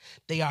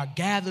 They are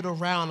gathered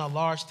around a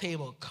large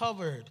table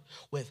covered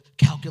with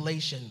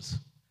calculations,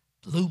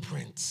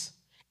 blueprints,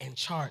 and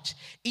charts.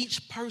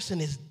 Each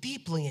person is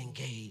deeply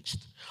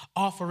engaged,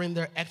 offering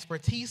their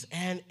expertise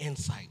and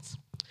insights.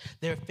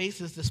 Their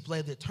faces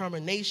display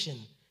determination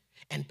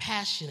and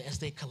passion as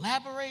they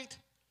collaborate,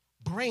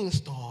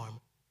 brainstorm,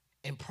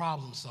 and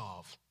problem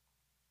solve.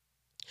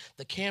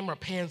 The camera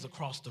pans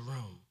across the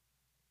room,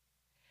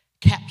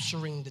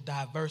 capturing the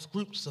diverse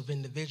groups of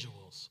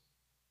individuals,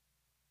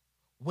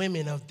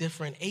 women of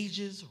different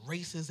ages,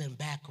 races, and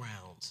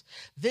backgrounds.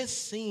 This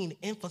scene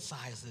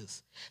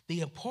emphasizes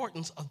the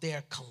importance of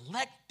their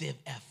collective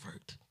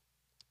effort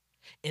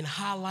and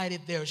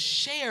highlighted their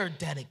shared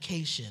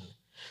dedication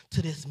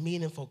to this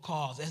meaningful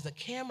cause. As the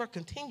camera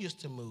continues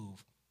to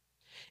move,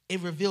 it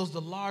reveals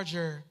the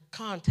larger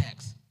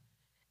context.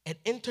 An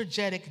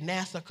energetic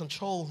NASA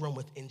control room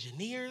with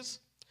engineers,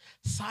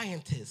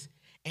 scientists,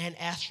 and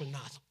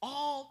astronauts,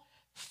 all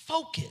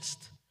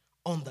focused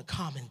on the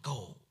common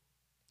goal.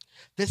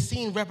 This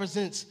scene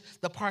represents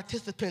the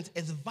participants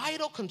as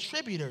vital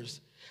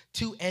contributors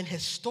to an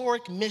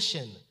historic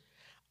mission,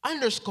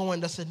 underscoring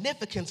the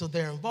significance of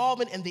their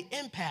involvement and the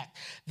impact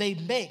they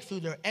make through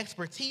their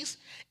expertise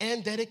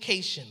and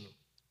dedication.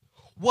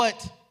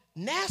 What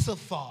NASA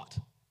thought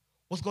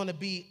was going to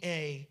be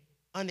an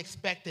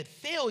unexpected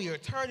failure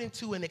turned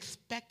into an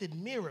expected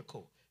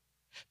miracle.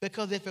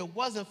 Because if it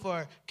wasn't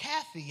for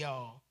Kathy,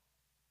 y'all,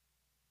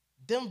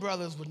 them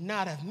brothers would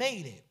not have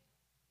made it.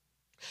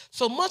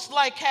 So much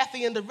like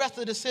Kathy and the rest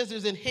of the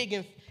sisters in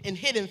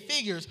Hidden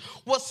Figures,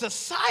 what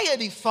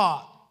society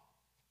thought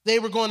they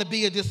were going to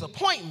be a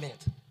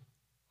disappointment,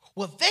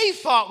 what they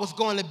thought was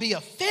going to be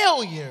a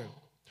failure,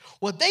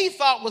 what they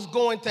thought was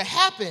going to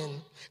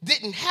happen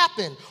didn't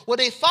happen. What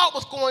they thought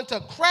was going to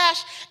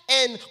crash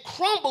and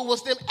crumble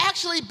was them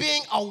actually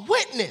being a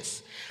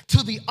witness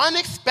to the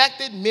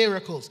unexpected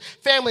miracles.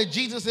 Family,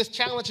 Jesus is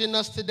challenging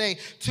us today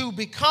to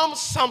become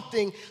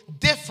something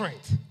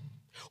different.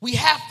 We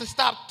have to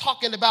stop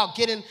talking about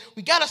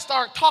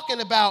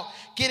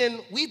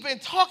we've been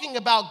talking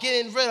about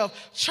getting rid of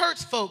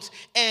church folks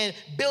and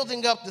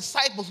building up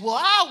disciples. Well,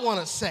 I want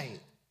to say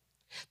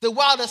that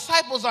while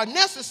disciples are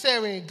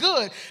necessary and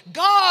good,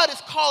 God is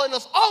calling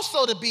us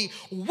also to be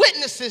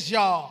witnesses,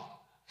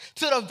 y'all,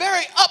 to the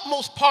very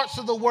utmost parts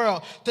of the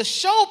world, to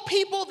show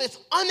people this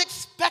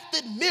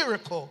unexpected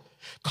miracle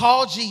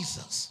called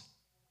Jesus.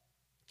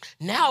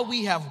 Now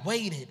we have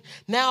waited.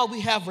 Now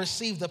we have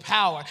received the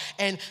power.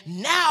 And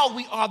now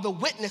we are the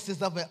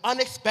witnesses of an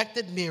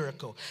unexpected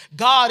miracle.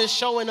 God is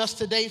showing us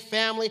today,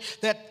 family,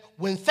 that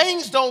when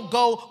things don't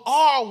go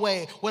our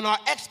way, when our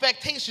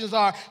expectations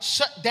are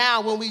shut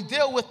down, when we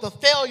deal with the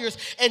failures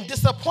and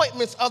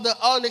disappointments of the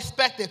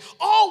unexpected,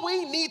 all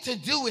we need to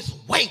do is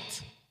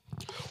wait.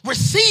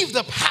 Receive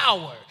the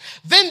power,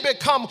 then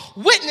become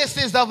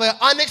witnesses of an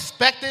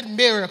unexpected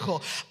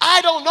miracle.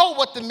 I don't know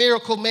what the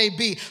miracle may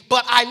be,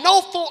 but I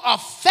know for a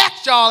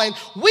fact, y'all, and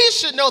we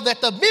should know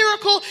that the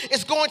miracle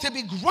is going to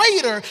be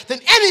greater than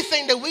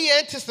anything that we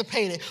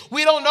anticipated.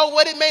 We don't know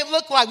what it may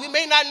look like. We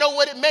may not know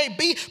what it may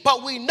be,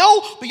 but we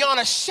know beyond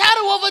a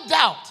shadow of a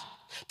doubt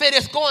that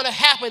it's going to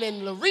happen.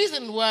 And the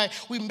reason why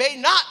we may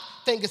not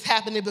think it's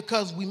happening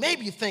because we may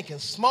be thinking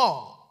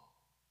small.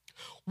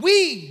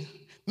 We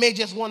may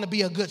just want to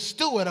be a good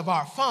steward of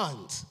our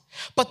funds.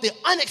 But the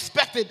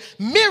unexpected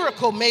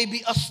miracle may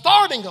be a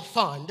starting a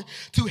fund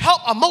to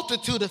help a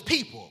multitude of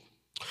people.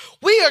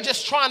 We are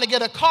just trying to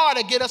get a car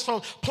to get us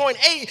from point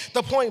A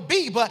to point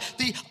B, but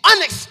the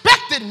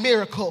unexpected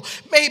miracle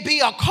may be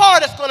a car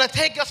that's going to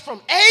take us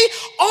from A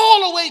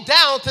all the way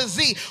down to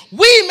Z.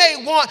 We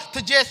may want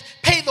to just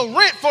pay the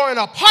rent for an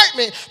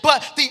apartment,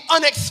 but the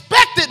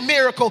unexpected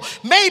miracle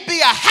may be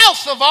a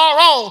house of our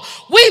own.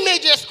 We may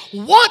just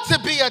want to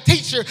be a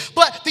teacher,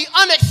 but the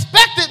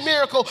unexpected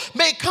miracle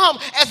may come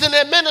as an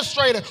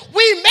administrator.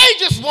 We may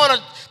just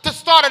want to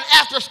start an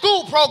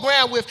after-school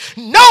program with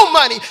no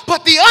money,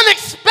 but the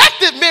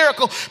unexpected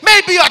miracle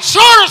may be a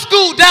charter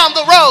school down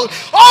the road.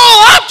 All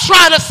I'm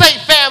trying to say,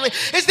 family,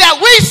 is that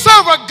we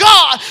serve a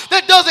God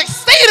that does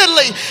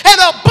exceedingly and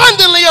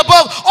abundantly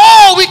above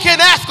all we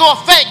can ask or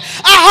think.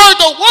 I heard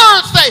the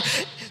word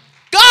say,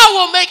 God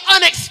will make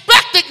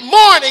unexpected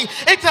mourning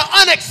into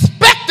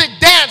unexpected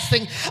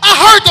dancing. I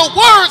heard the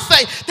word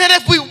say that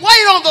if we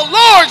wait on the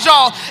Lord,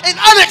 y'all, in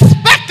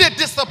unexpected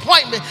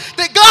disappointment,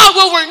 that God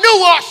will renew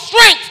our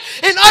strength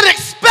in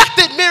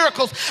unexpected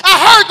miracles. I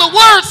heard the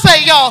word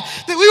say, y'all,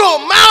 that we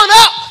will mount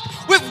up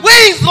with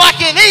wings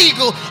like an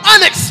eagle.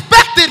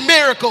 Unexpected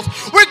miracles.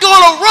 We're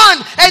going to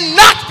run and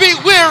not be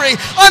weary.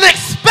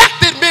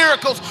 Unexpected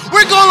miracles.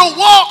 We're going to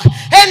walk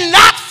and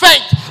not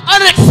faint.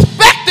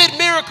 Unexpected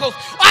miracles.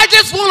 I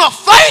just want to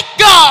thank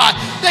God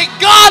that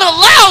God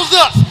allows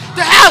us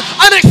to have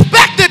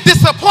unexpected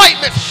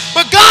disappointments.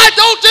 But God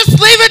don't just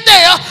leave it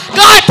there.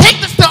 God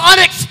takes us to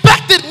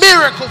unexpected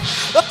miracles.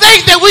 The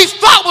things that we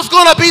thought was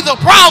going to be the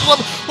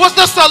problem was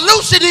the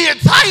solution the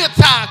entire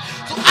time.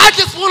 So I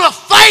just want to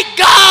thank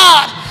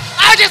God.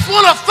 I just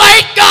want to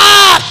thank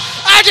God.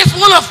 I just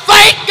want to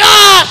thank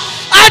God.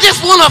 I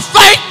just want to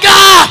thank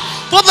God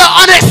for the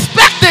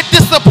unexpected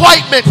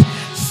disappointments.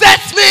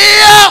 Sets me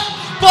up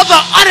for the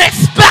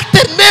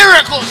unexpected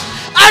miracles.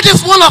 I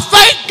just want to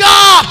thank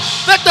God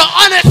that the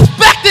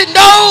unexpected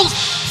no's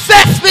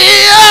sets me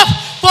up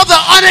for the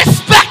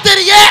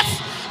unexpected yes.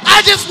 I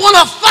just want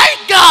to thank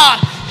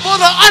God for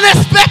the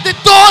unexpected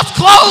doors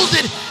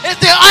closing and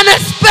the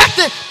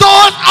unexpected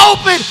doors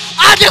open.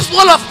 I just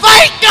want to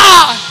thank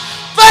God.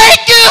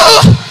 Thank you.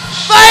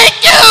 Thank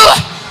you.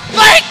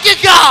 Thank you,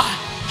 God.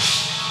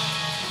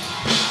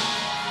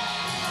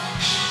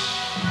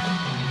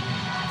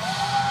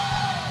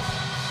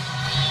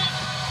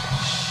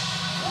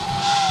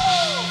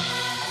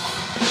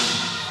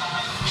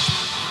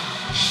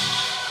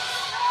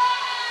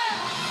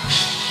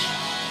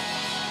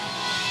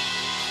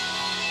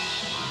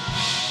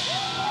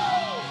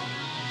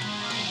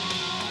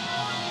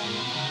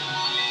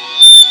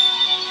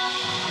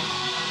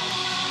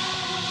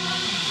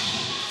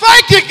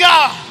 Thank you,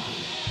 God.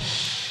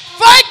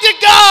 Thank you,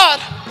 God,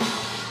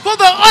 for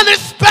the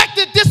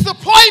unexpected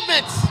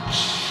disappointments.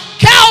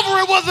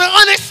 Calvary was an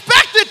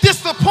unexpected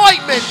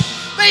disappointment.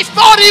 They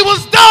thought he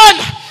was done.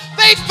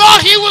 They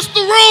thought he was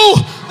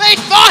through. They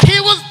thought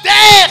he was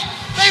dead.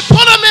 They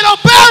put him in a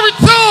burial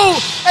tomb.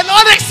 An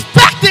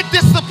unexpected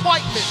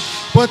disappointment.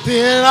 But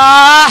then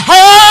I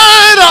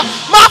heard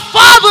my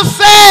father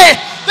say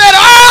that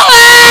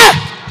early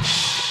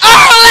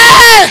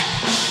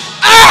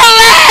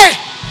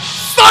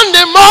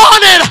Sunday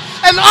morning,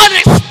 an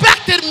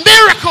unexpected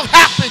miracle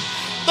happened.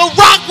 The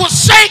rock was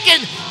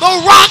shaking. The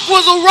rock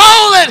was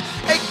rolling.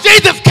 And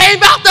Jesus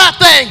came out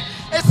that thing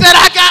and said,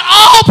 I got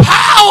all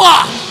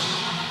power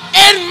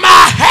in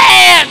my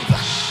hand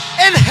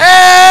in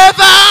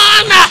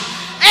heaven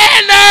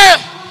and earth.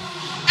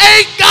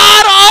 Ain't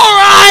God all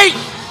right?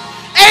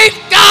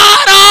 Ain't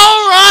God all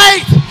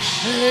right?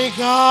 Ain't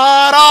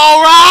God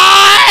all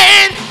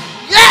right?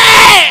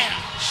 Yeah!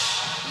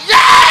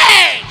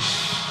 Yeah!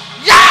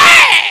 Yeah!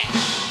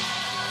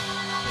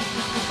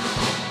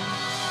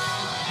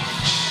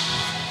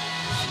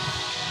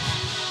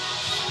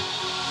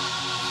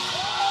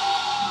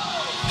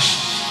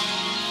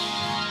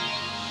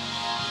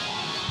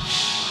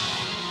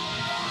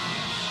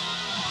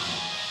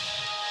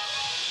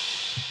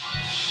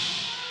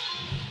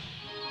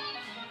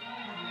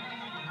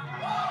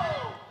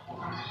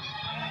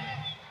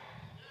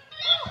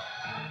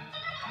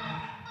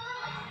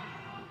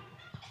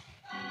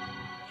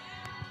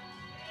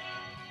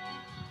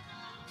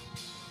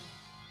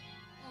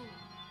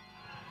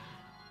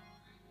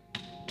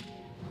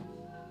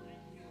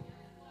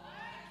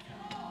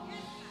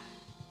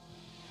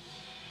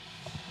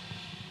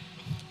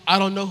 I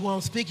don't know who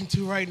I'm speaking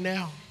to right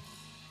now,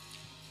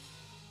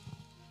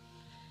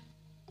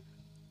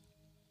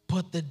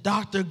 but the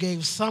doctor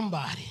gave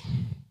somebody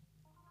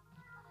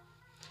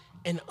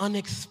an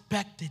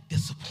unexpected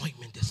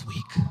disappointment this week.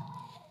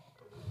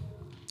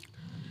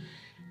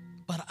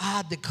 But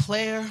I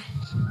declare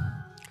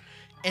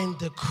and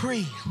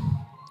decree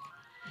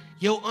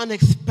your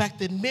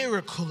unexpected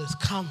miracle is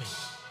coming.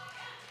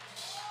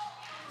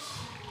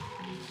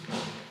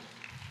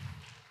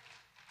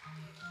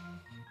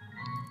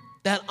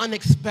 That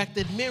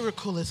unexpected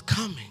miracle is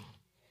coming.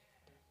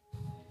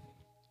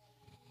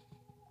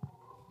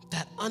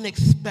 That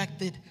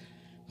unexpected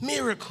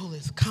miracle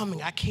is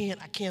coming. I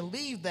can't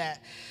leave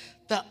that.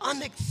 The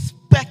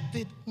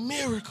unexpected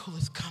miracle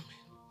is coming.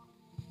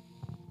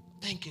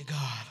 Thank you,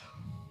 God.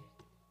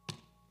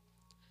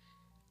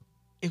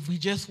 If we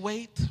just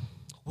wait,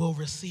 we'll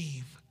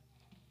receive.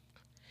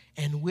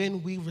 And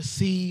when we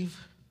receive,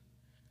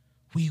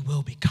 we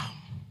will become.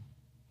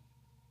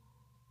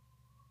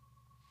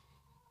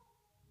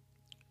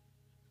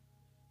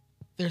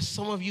 There's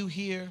some of you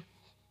here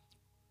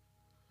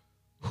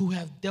who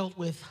have dealt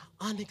with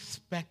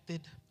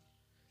unexpected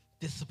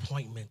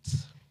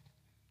disappointments,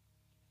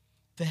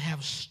 that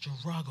have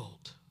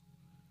struggled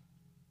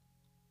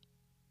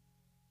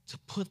to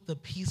put the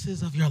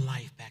pieces of your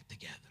life back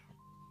together.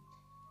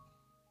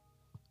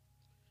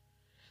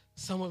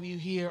 Some of you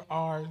here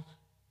are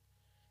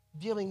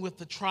dealing with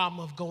the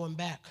trauma of going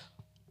back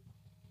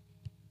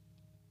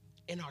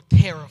and are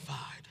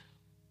terrified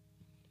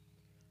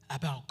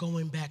about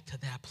going back to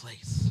that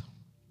place.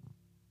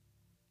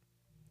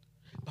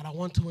 But I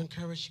want to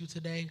encourage you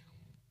today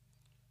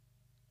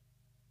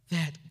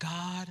that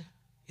God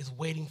is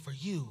waiting for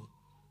you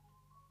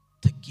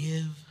to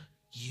give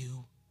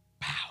you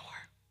power.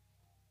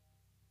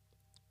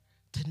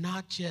 To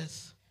not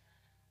just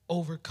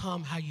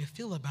overcome how you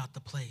feel about the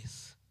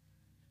place,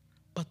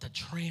 but to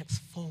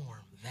transform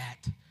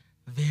that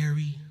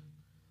very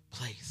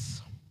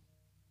place.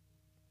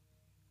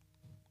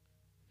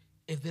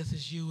 If this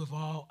is you, if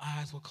all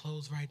eyes will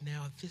close right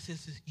now, if this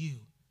is you,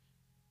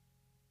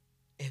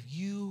 if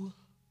you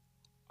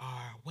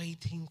are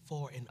waiting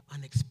for an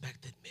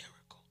unexpected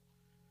miracle,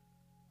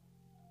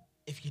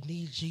 if you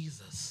need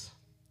Jesus,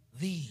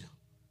 the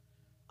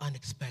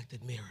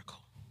unexpected miracle,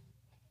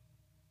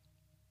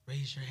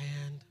 raise your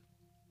hand.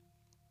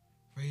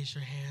 Raise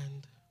your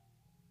hand.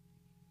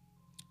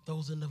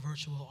 Those in the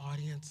virtual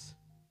audience,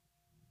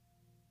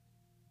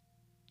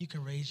 you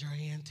can raise your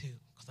hand too,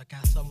 because I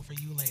got something for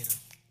you later.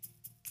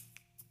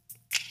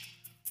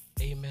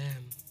 Amen.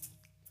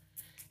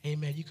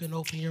 Amen. You can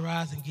open your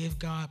eyes and give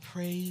God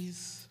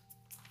praise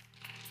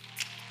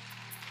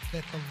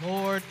that the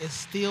Lord is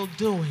still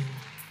doing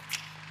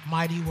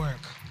mighty work.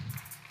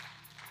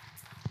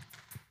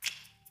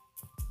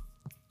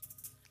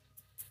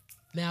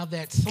 Now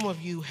that some of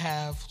you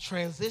have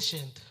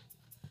transitioned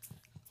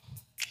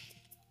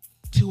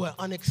to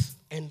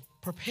and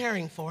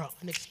preparing for an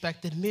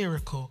unexpected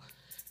miracle,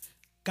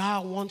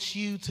 God wants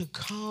you to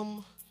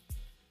come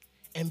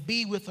and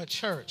be with a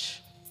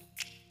church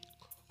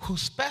who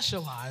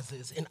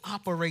specializes and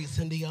operates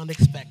in the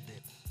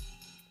unexpected.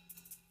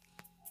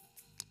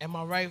 Am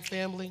I right,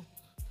 family?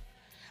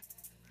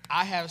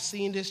 I have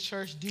seen this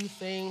church do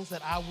things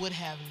that I would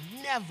have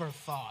never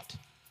thought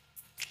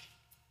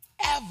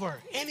ever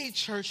any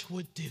church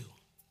would do,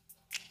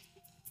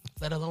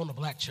 let alone a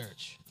black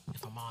church,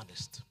 if I'm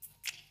honest.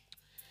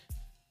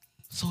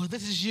 So if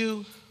this is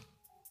you,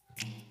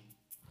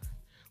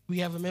 we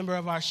have a member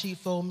of our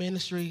Sheepfold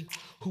ministry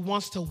who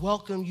wants to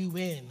welcome you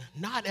in,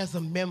 not as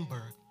a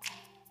member,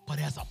 but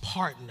as a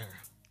partner,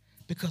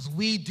 because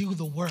we do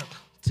the work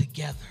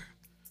together.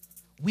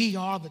 We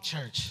are the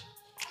church.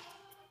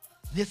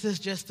 This is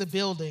just the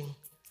building.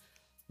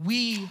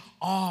 We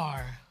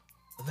are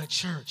the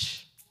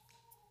church.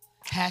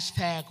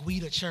 Hashtag we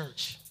the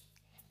church.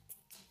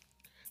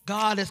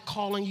 God is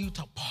calling you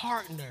to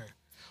partner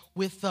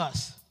with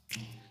us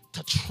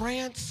to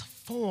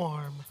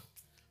transform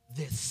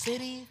this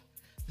city,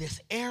 this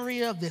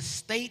area, this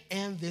state,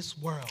 and this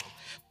world.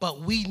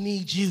 But we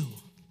need you.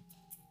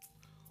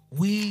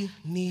 We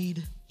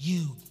need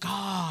you.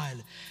 God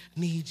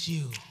needs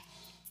you.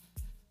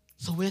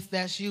 So if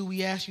that's you,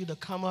 we ask you to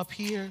come up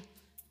here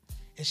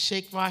and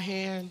shake my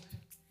hand.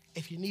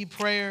 If you need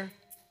prayer,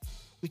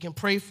 we can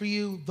pray for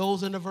you.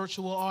 Those in the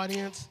virtual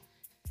audience,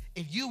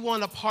 if you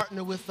want to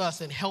partner with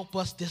us and help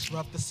us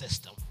disrupt the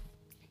system,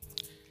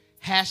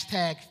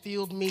 hashtag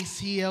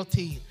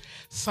FieldMeCLT.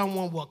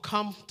 Someone will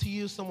come to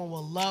you, someone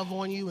will love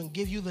on you and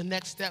give you the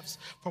next steps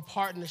for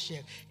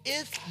partnership.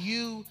 If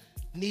you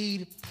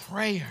need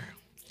prayer,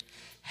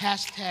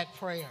 hashtag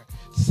prayer.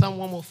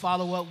 Someone will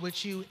follow up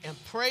with you and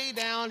pray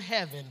down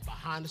heaven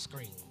behind the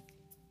screen.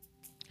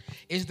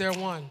 Is there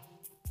one?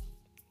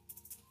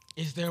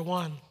 Is there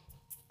one?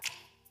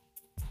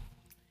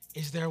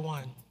 Is there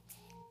one?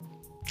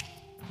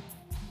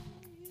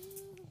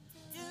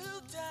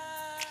 You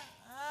died.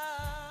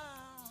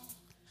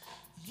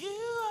 You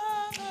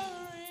are the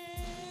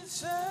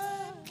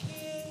risen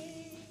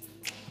King.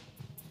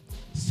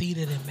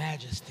 Seated in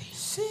majesty.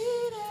 Seated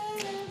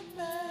in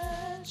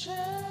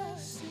majesty.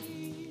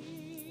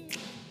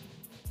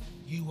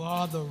 You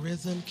are the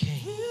risen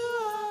King. You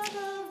are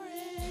the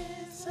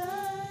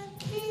risen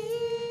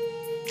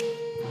King.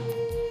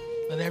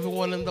 Let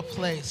everyone in the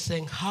place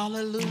sing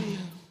hallelujah.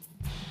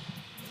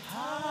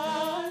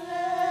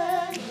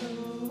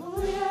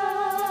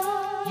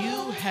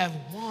 You have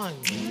won.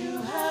 You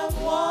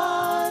have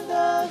won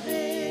the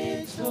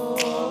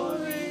victory.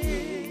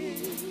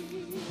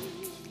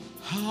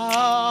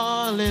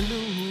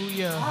 Hallelujah.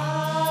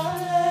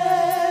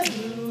 Hallelujah.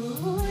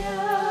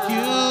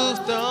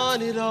 You've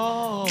done it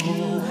all.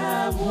 You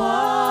have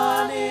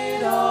won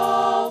it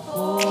all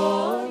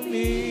for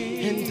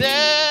me. And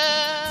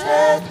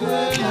death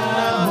could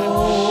not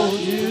hold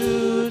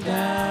you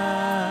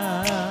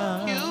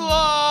down. You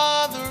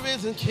are the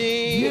risen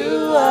King.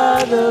 You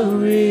are the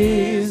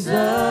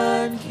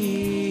risen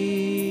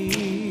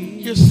King.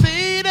 You're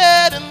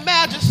seated in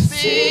majesty.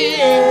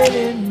 Seated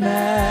in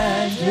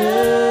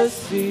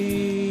majesty.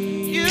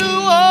 You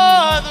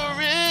are the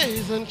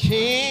risen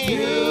King.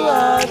 You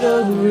are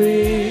the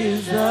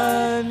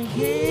risen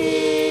King.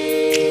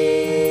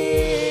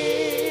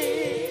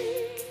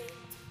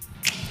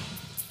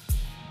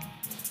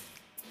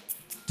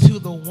 To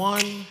the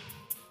one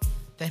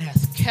that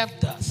has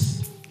kept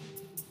us.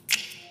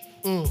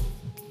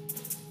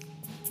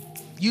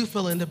 You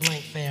fill in the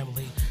blank,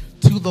 family.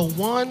 To the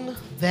one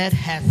that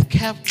has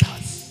kept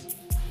us,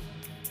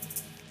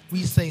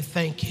 we say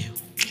thank you.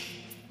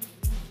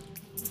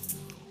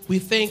 We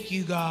thank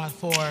you, God,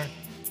 for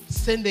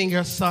sending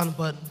your son,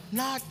 but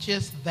not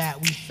just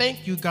that. We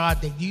thank you,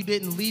 God, that you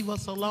didn't leave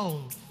us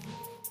alone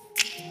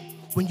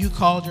when you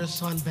called your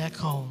son back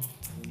home.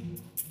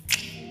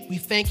 We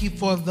thank you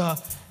for the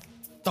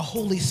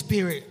Holy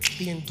Spirit,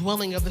 the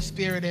indwelling of the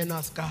Spirit in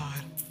us,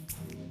 God.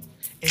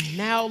 And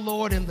now,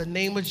 Lord, in the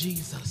name of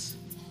Jesus,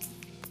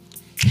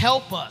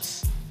 help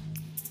us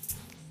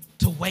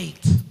to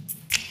wait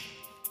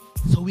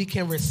so we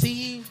can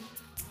receive,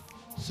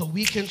 so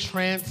we can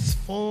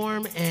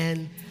transform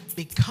and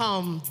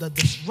become the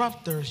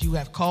disruptors you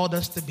have called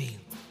us to be.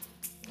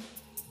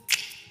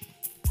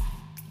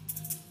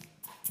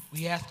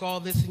 We ask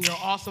all this in your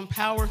awesome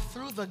power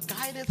through the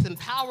guidance and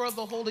power of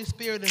the Holy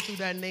Spirit and through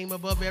that name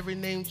above every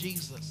name,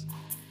 Jesus.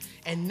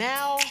 And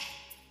now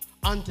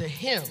unto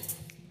him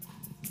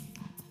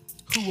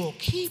who will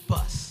keep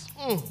us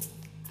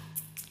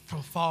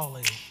from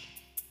falling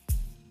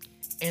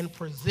and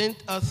present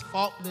us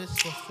faultless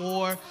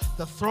before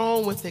the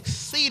throne with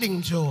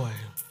exceeding joy.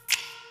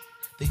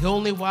 The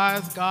only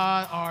wise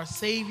God, our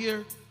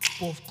Savior,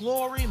 both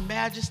glory,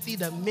 majesty,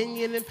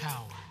 dominion, and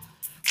power,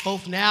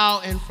 both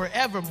now and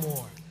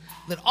forevermore.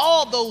 Let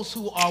all those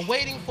who are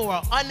waiting for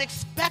an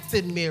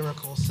unexpected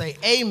miracle say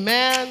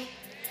amen,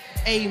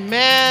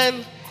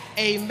 amen,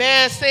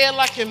 amen. Say it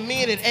like you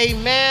mean it.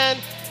 Amen,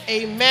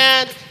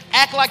 amen.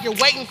 Act like you're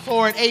waiting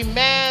for it.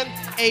 Amen,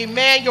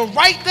 amen. You're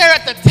right there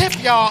at the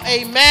tip, y'all.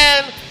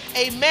 Amen,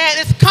 amen.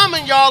 It's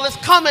coming, y'all. It's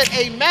coming.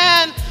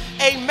 Amen,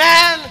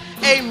 amen,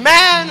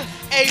 amen,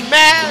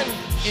 amen,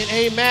 and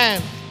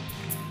amen.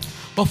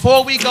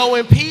 Before we go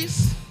in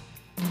peace,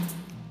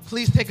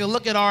 please take a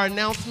look at our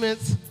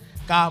announcements.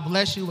 God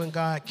bless you and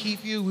God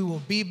keep you. We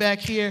will be back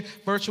here,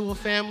 virtual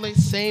family,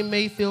 same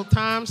Mayfield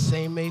time,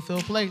 same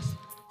Mayfield place.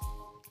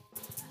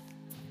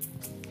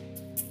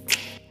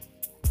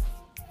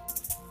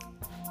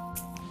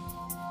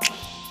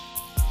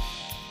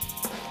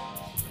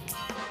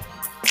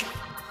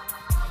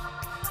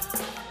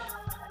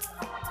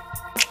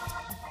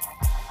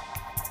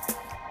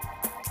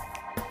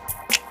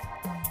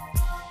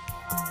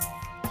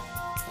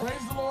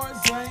 Praise the Lord,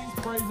 saints.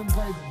 Praise him,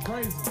 praise him,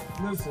 praise him.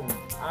 Listen,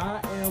 I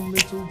am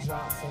Mitchell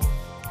Johnson,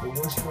 the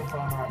Worship of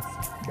Fine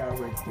Arts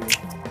Director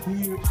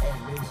here at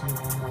Mayfield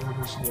Memorial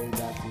Missionary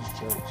Baptist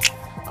Church.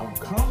 I'm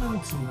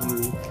coming to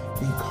you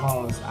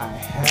because I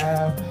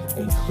have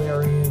a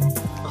clarion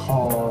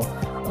call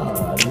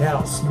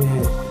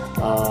announcement,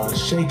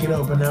 shake it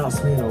up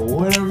announcement, or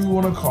whatever you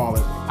want to call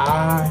it.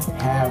 I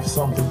have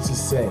something to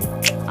say.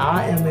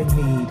 I am in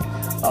need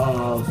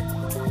of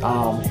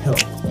help.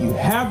 You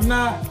have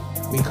not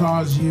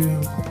because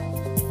you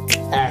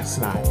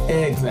ask not.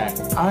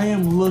 Exactly. I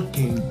am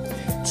looking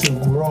to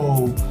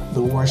grow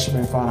the Worship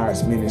and Fine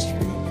Arts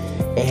Ministry.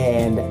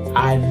 And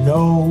I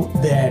know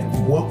that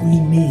what we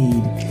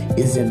need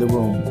is in the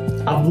room.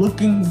 I'm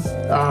looking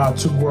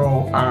to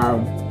grow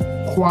our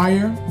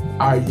choir,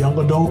 our young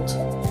adult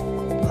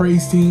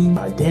praise team,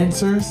 our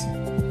dancers,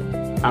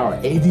 our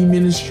AV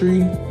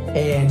ministry,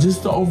 and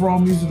just the overall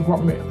music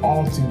department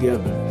all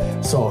together.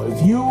 So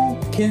if you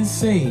can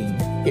sing,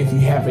 if you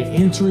have an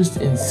interest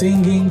in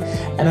singing,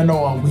 and I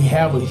know we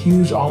have a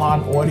huge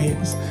online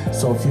audience,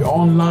 so if you're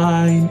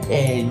online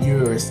and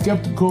you're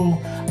skeptical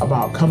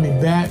about coming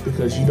back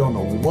because you don't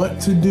know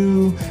what to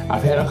do,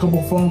 I've had a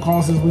couple phone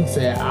calls this week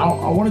saying,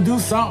 I want to do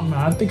something.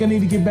 I think I need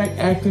to get back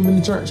active in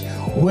the church.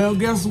 Well,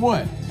 guess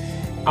what?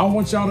 I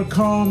want y'all to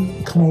come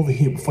over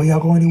here before y'all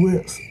go anywhere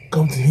else.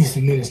 Come to the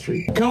music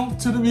ministry. Come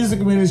to the music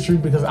ministry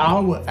because I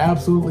would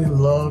absolutely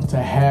love to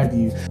have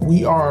you.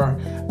 We are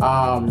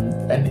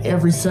an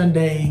every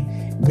Sunday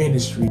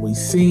ministry. We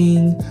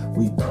sing,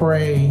 we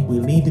pray, we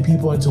lead the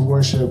people into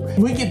worship.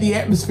 We get the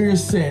atmosphere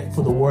set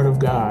for the Word of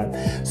God.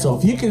 So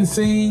if you can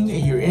sing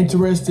and you're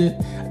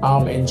interested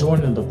in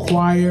joining the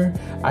choir,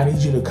 I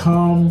need you to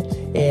come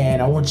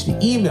and I want you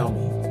to email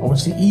me. I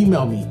want you to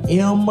email me,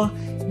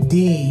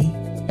 MD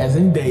as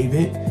in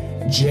David,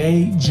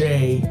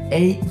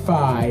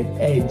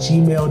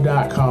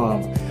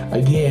 JJ85@gmail.com.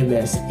 Again,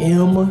 that's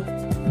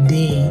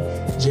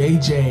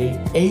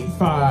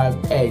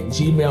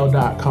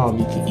MDJJ85@gmail.com.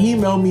 You can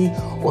email me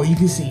or you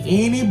can see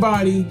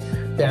anybody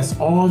that's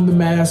on the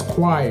Mass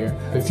Choir.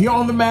 If you're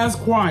on the Mass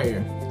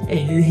Choir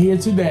and you're here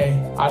today,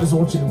 I just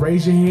want you to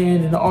raise your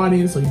hand in the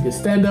audience so you can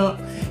stand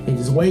up and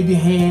just wave your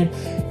hand.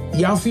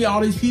 Y'all see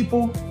all these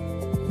people?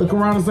 Look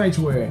around the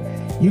sanctuary.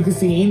 You can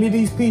see any of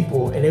these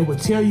people and they will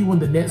tell you when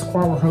the next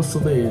choir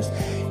rehearsal is.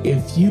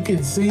 If you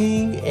can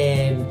sing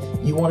and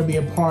you want to be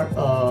a part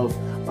of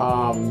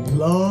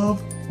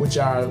Love, which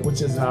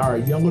is our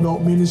young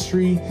adult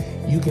ministry,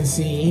 you can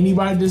see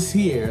anybody that's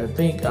here. I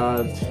think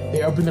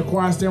they're up in the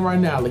choir stand right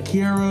now.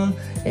 Lakira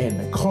and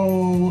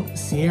Nicole,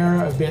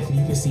 Sierra,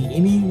 Bethany. You can see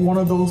any one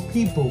of those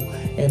people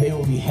and they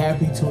will be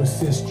happy to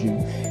assist you.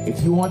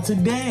 If you want to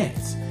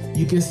dance,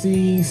 you can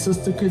see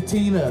Sister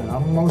Katina. I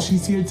don't know if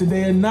she's here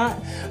today or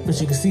not, but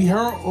you can see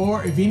her,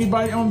 or if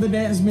anybody on the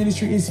dance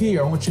ministry is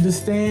here, I want you to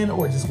stand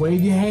or just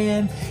wave your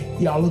hand.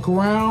 Y'all look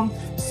around,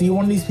 see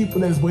one of these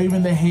people that's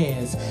waving their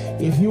hands.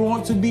 If you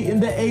want to be in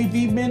the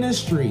AV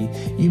ministry,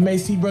 you may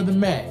see Brother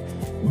Matt.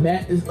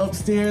 Matt is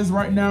upstairs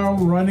right now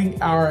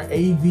running our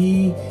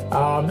AV,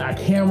 our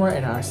camera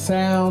and our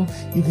sound.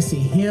 You can see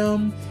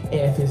him.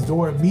 And if his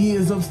daughter Mia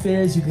is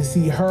upstairs, you can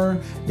see her.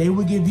 They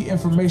will give you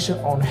information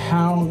on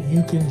how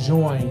you can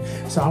join.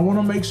 So I want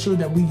to make sure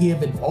that we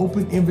give an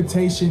open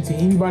invitation to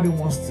anybody who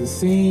wants to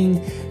sing,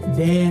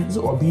 dance,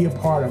 or be a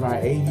part of our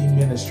AV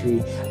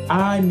ministry.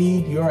 I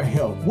need your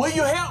help. Will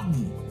you help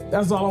me?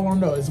 That's all I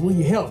want to know is, will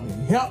you help me?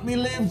 Help me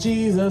live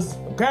Jesus,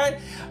 okay?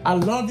 I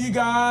love you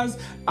guys.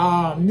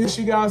 Miss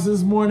you guys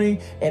this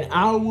morning, and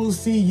I will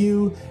see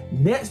you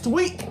next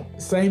week.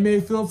 Same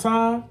Mayfield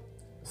time,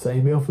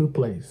 same Mayfield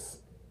place.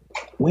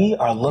 We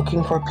are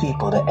looking for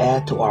people to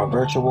add to our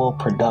virtual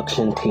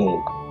production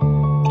team.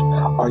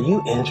 Are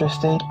you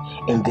interested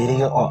in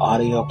video or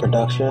audio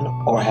production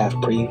or have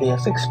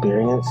previous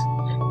experience?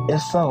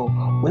 If so,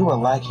 we would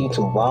like you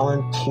to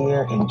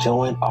volunteer and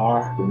join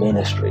our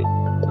ministry.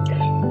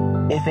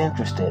 If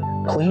interested,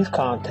 please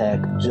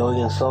contact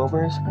Julian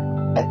Sobers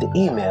at the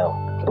email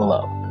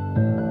below.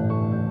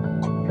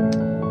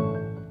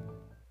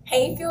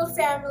 Hey Field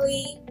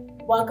family,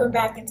 welcome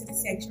back into the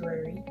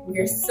sanctuary. We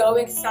are so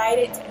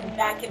excited to be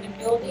back in the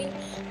building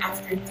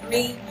after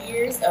 3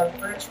 years of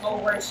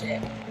virtual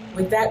worship.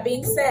 With that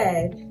being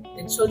said,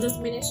 the children's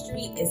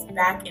ministry is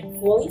back in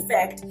full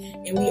effect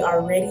and we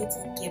are ready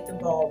to get the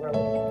ball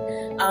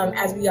rolling.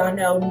 As we all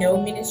know,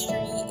 no ministry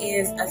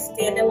is a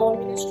standalone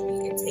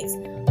ministry. It takes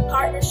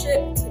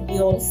partnership to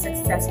build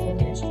successful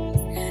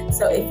ministries.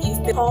 So if you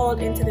feel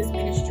called into this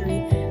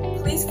ministry,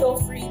 please feel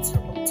free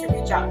to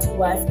reach out to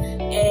us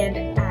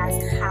and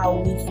ask how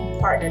we can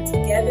partner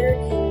together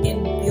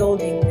in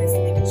building this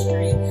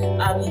ministry.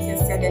 You can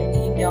send an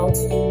email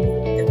to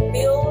the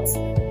Fields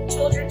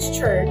Children's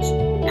Church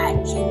at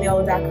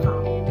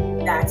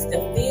gmail.com. That's the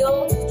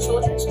Fields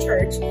Children's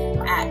Church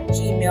at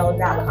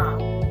gmail.com.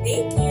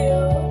 Thank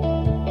you.